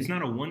 Yeah, it's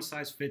not a one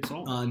size fits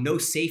all. No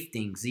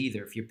safetings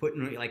either. If you're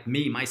putting, like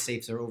me, my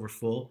safes are over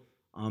full.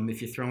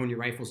 If you're throwing your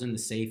rifles in the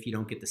safe, you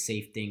don't get the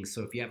safe dings.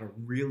 So if you have a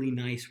really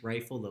nice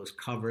rifle, those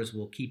covers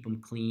will keep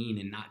them clean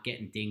and not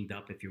getting dinged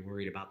up if you're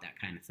worried about that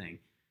kind of thing.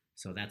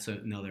 So that's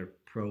another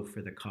pro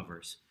for the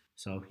covers.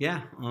 So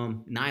yeah,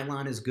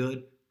 nylon is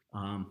good.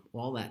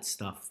 All that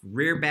stuff.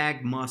 Rear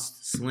bag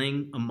must,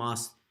 sling a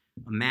must,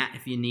 a mat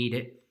if you need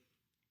it.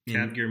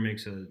 Tab Gear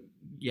makes a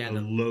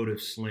load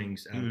of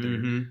slings out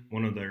there.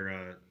 One of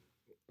their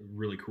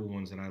really cool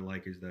ones that I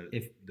like is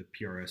the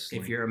PRS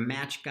sling. If you're a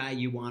match guy,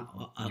 you want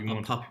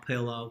a puff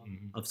pillow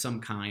of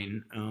some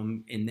kind.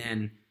 And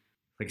then,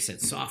 like I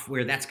said,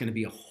 software, that's going to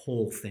be a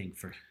whole thing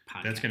for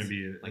podcasts. That's going to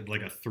be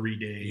like a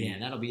 3-day. Yeah,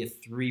 that'll be a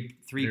three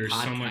There's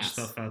podcasts. so much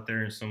stuff out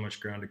there and so much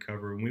ground to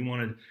cover. And we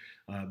wanted,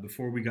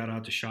 before we got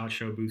out to SHOT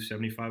Show booth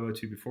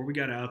 7502, before we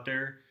got out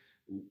there,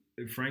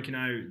 Frank and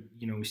I,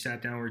 we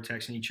sat down, we were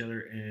texting each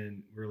other,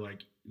 and we're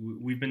like,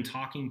 we've been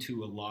talking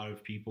to a lot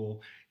of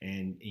people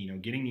and,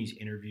 getting these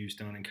interviews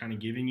done and kind of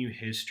giving you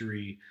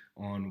history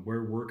on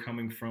where we're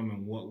coming from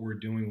and what we're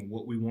doing and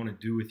what we want to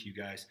do with you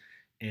guys.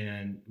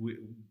 And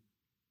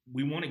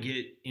we want to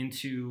get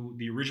into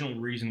the original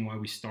reason why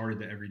we started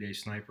the Everyday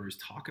Sniper is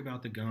talk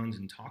about the guns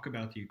and talk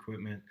about the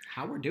equipment.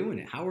 How we're doing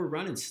it, how we're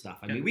running stuff.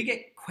 I mean, we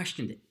get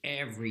questioned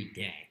every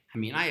day. I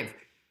mean,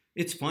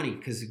 it's funny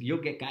because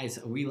you'll get guys,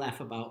 we laugh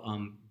about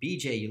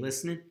BJ, you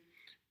listening?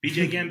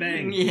 BJ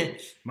Gambang, yeah,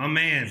 my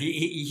man.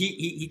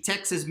 He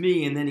texts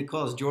me and then he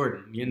calls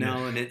Jordan,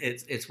 and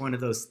it's one of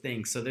those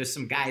things. So there's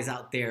some guys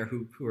out there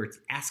who are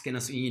asking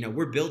us,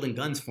 we're building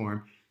guns for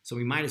them, so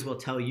we might as well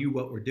tell you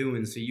what we're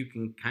doing so you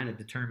can kind of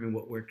determine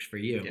what works for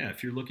you. Yeah,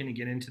 if you're looking to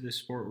get into this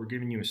sport, we're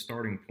giving you a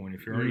starting point.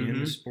 If you're already in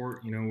the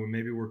sport,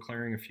 maybe we're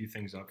clearing a few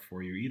things up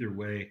for you. Either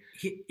way.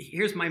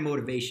 Here's my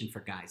motivation for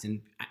guys,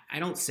 and I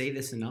don't say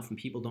this enough and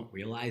people don't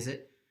realize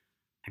it.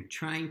 I'm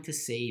trying to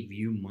save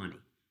you money.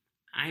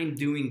 I'm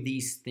doing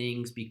these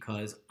things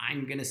because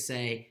I'm going to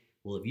say,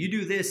 well, if you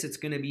do this, it's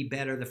going to be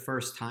better the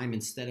first time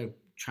instead of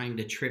trying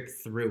to trip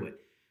through it.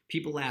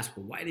 People ask,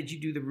 well, why did you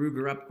do the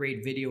Ruger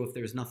upgrade video if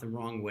there's nothing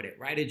wrong with it?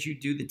 Why did you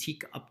do the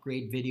Tikka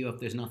upgrade video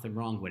if there's nothing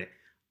wrong with it?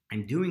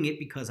 I'm doing it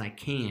because I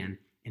can,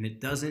 and it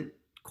doesn't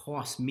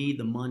cost me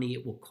the money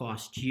it will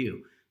cost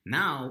you.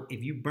 Now,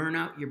 if you burn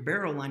out your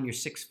barrel on your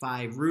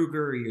 6.5 Ruger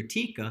or your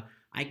Tikka,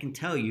 I can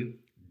tell you,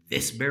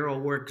 this barrel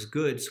works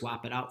good,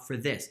 swap it out for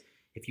this.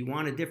 If you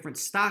want a different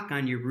stock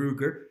on your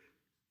Ruger,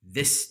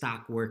 this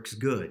stock works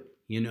good.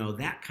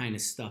 that kind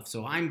of stuff.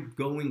 So I'm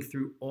going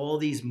through all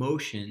these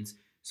motions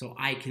so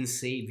I can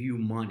save you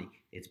money.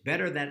 It's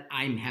better that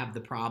I have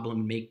the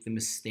problem, make the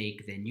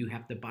mistake, than you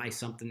have to buy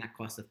something that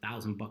costs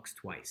 $1,000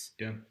 twice.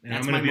 Yeah, and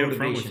I'm going to be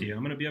upfront with you.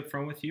 I'm going to be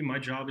upfront with you. My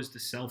job is to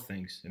sell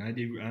things, and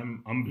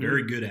I'm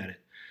very good at it.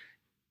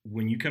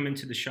 When you come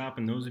into the shop,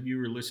 and those of you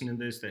who are listening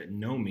to this that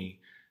know me,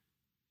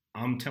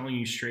 I'm telling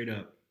you straight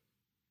up,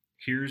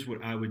 here's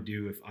what I would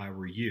do if I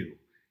were you.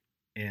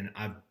 And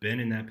I've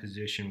been in that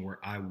position where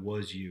I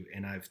was you,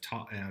 and I've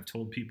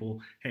told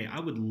people, hey,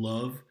 I would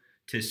love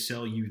to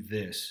sell you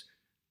this,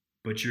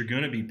 but you're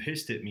going to be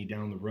pissed at me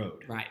down the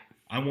road. Right.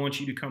 I want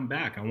you to come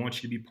back. I want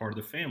you to be part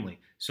of the family.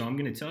 So I'm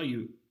going to tell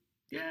you,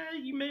 yeah,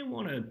 you may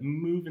want to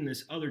move in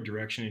this other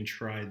direction and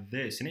try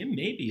this. And it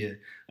may be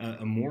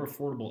a more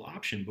affordable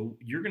option, but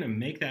you're going to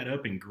make that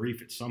up in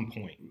grief at some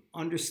point.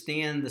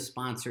 Understand the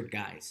sponsored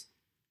guys.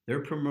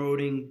 They're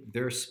promoting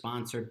their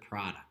sponsored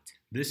product.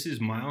 This is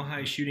Mile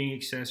High Shooting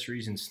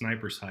Accessories and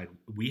Sniper's Hide.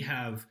 We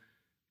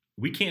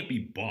can't be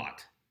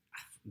bought.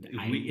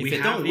 If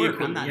it don't work,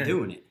 I'm not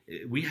doing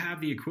it. We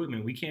have the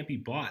equipment. We can't be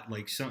bought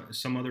like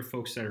some other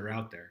folks that are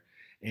out there.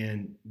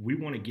 And we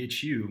want to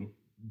get you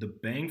the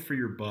bang for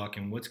your buck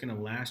and what's going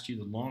to last you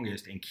the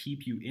longest and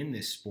keep you in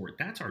this sport.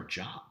 That's our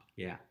job.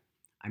 Yeah.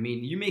 I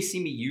mean, you may see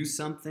me use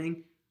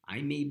something.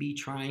 I may be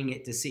trying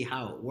it to see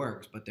how it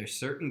works, but there's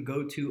certain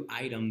go-to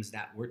items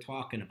that we're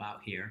talking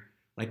about here,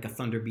 like a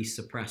Thunder Beast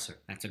suppressor.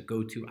 That's a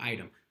go-to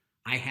item.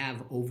 I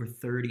have over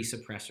 30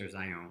 suppressors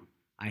I own.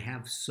 I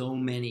have so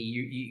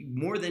many,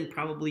 more than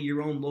probably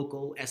your own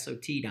local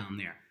SOT down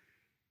there.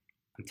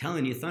 I'm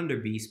telling you Thunder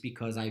Beast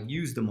because I've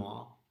used them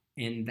all,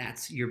 and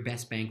that's your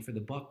best bang for the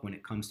buck when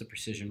it comes to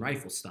precision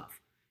rifle stuff.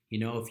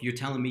 If you're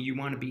telling me you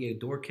want to be a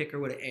door kicker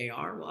with an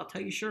AR, well, I'll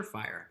tell you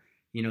Surefire,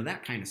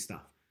 that kind of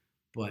stuff.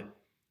 But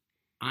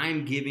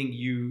I'm giving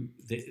you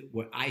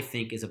what I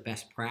think is a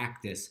best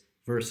practice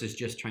versus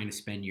just trying to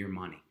spend your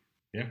money.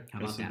 Yeah,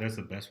 that's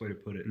the best way to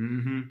put it.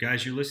 Mm-hmm.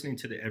 Guys, you're listening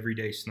to The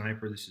Everyday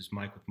Sniper. This is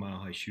Mike with Mile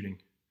High Shooting.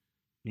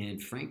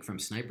 And Frank from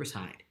Sniper's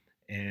Hide.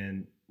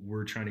 And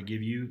we're trying to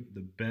give you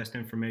the best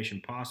information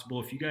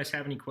possible. If you guys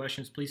have any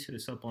questions, please hit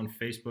us up on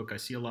Facebook. I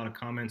see a lot of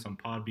comments on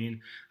Podbean.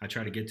 I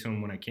try to get to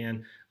them when I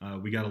can.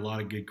 We got a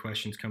lot of good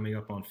questions coming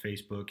up on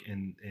Facebook,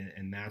 and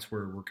that's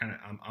where we're kind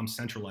of I'm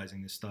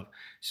centralizing this stuff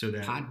so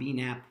that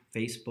Podbean app,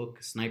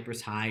 Facebook,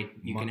 Sniper's Hide.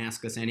 You can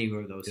ask us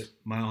anywhere of those. Yep.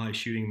 Mile High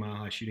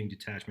Shooting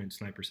Detachment,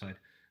 Sniper's Hide.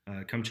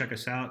 Come check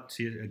us out.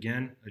 See it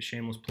again, a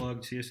shameless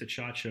plug. See us at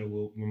SHOT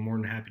Show. We're more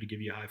than happy to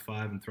give you a high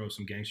five and throw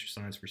some gangster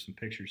signs for some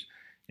pictures.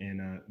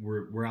 And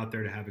we're out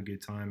there to have a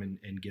good time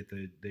and get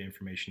the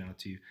information out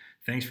to you.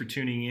 Thanks for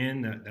tuning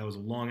in. That was a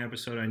long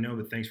episode, I know,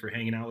 but thanks for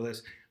hanging out with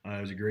us.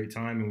 It was a great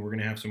time, and we're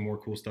going to have some more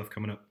cool stuff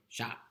coming up.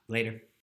 Shot. Later.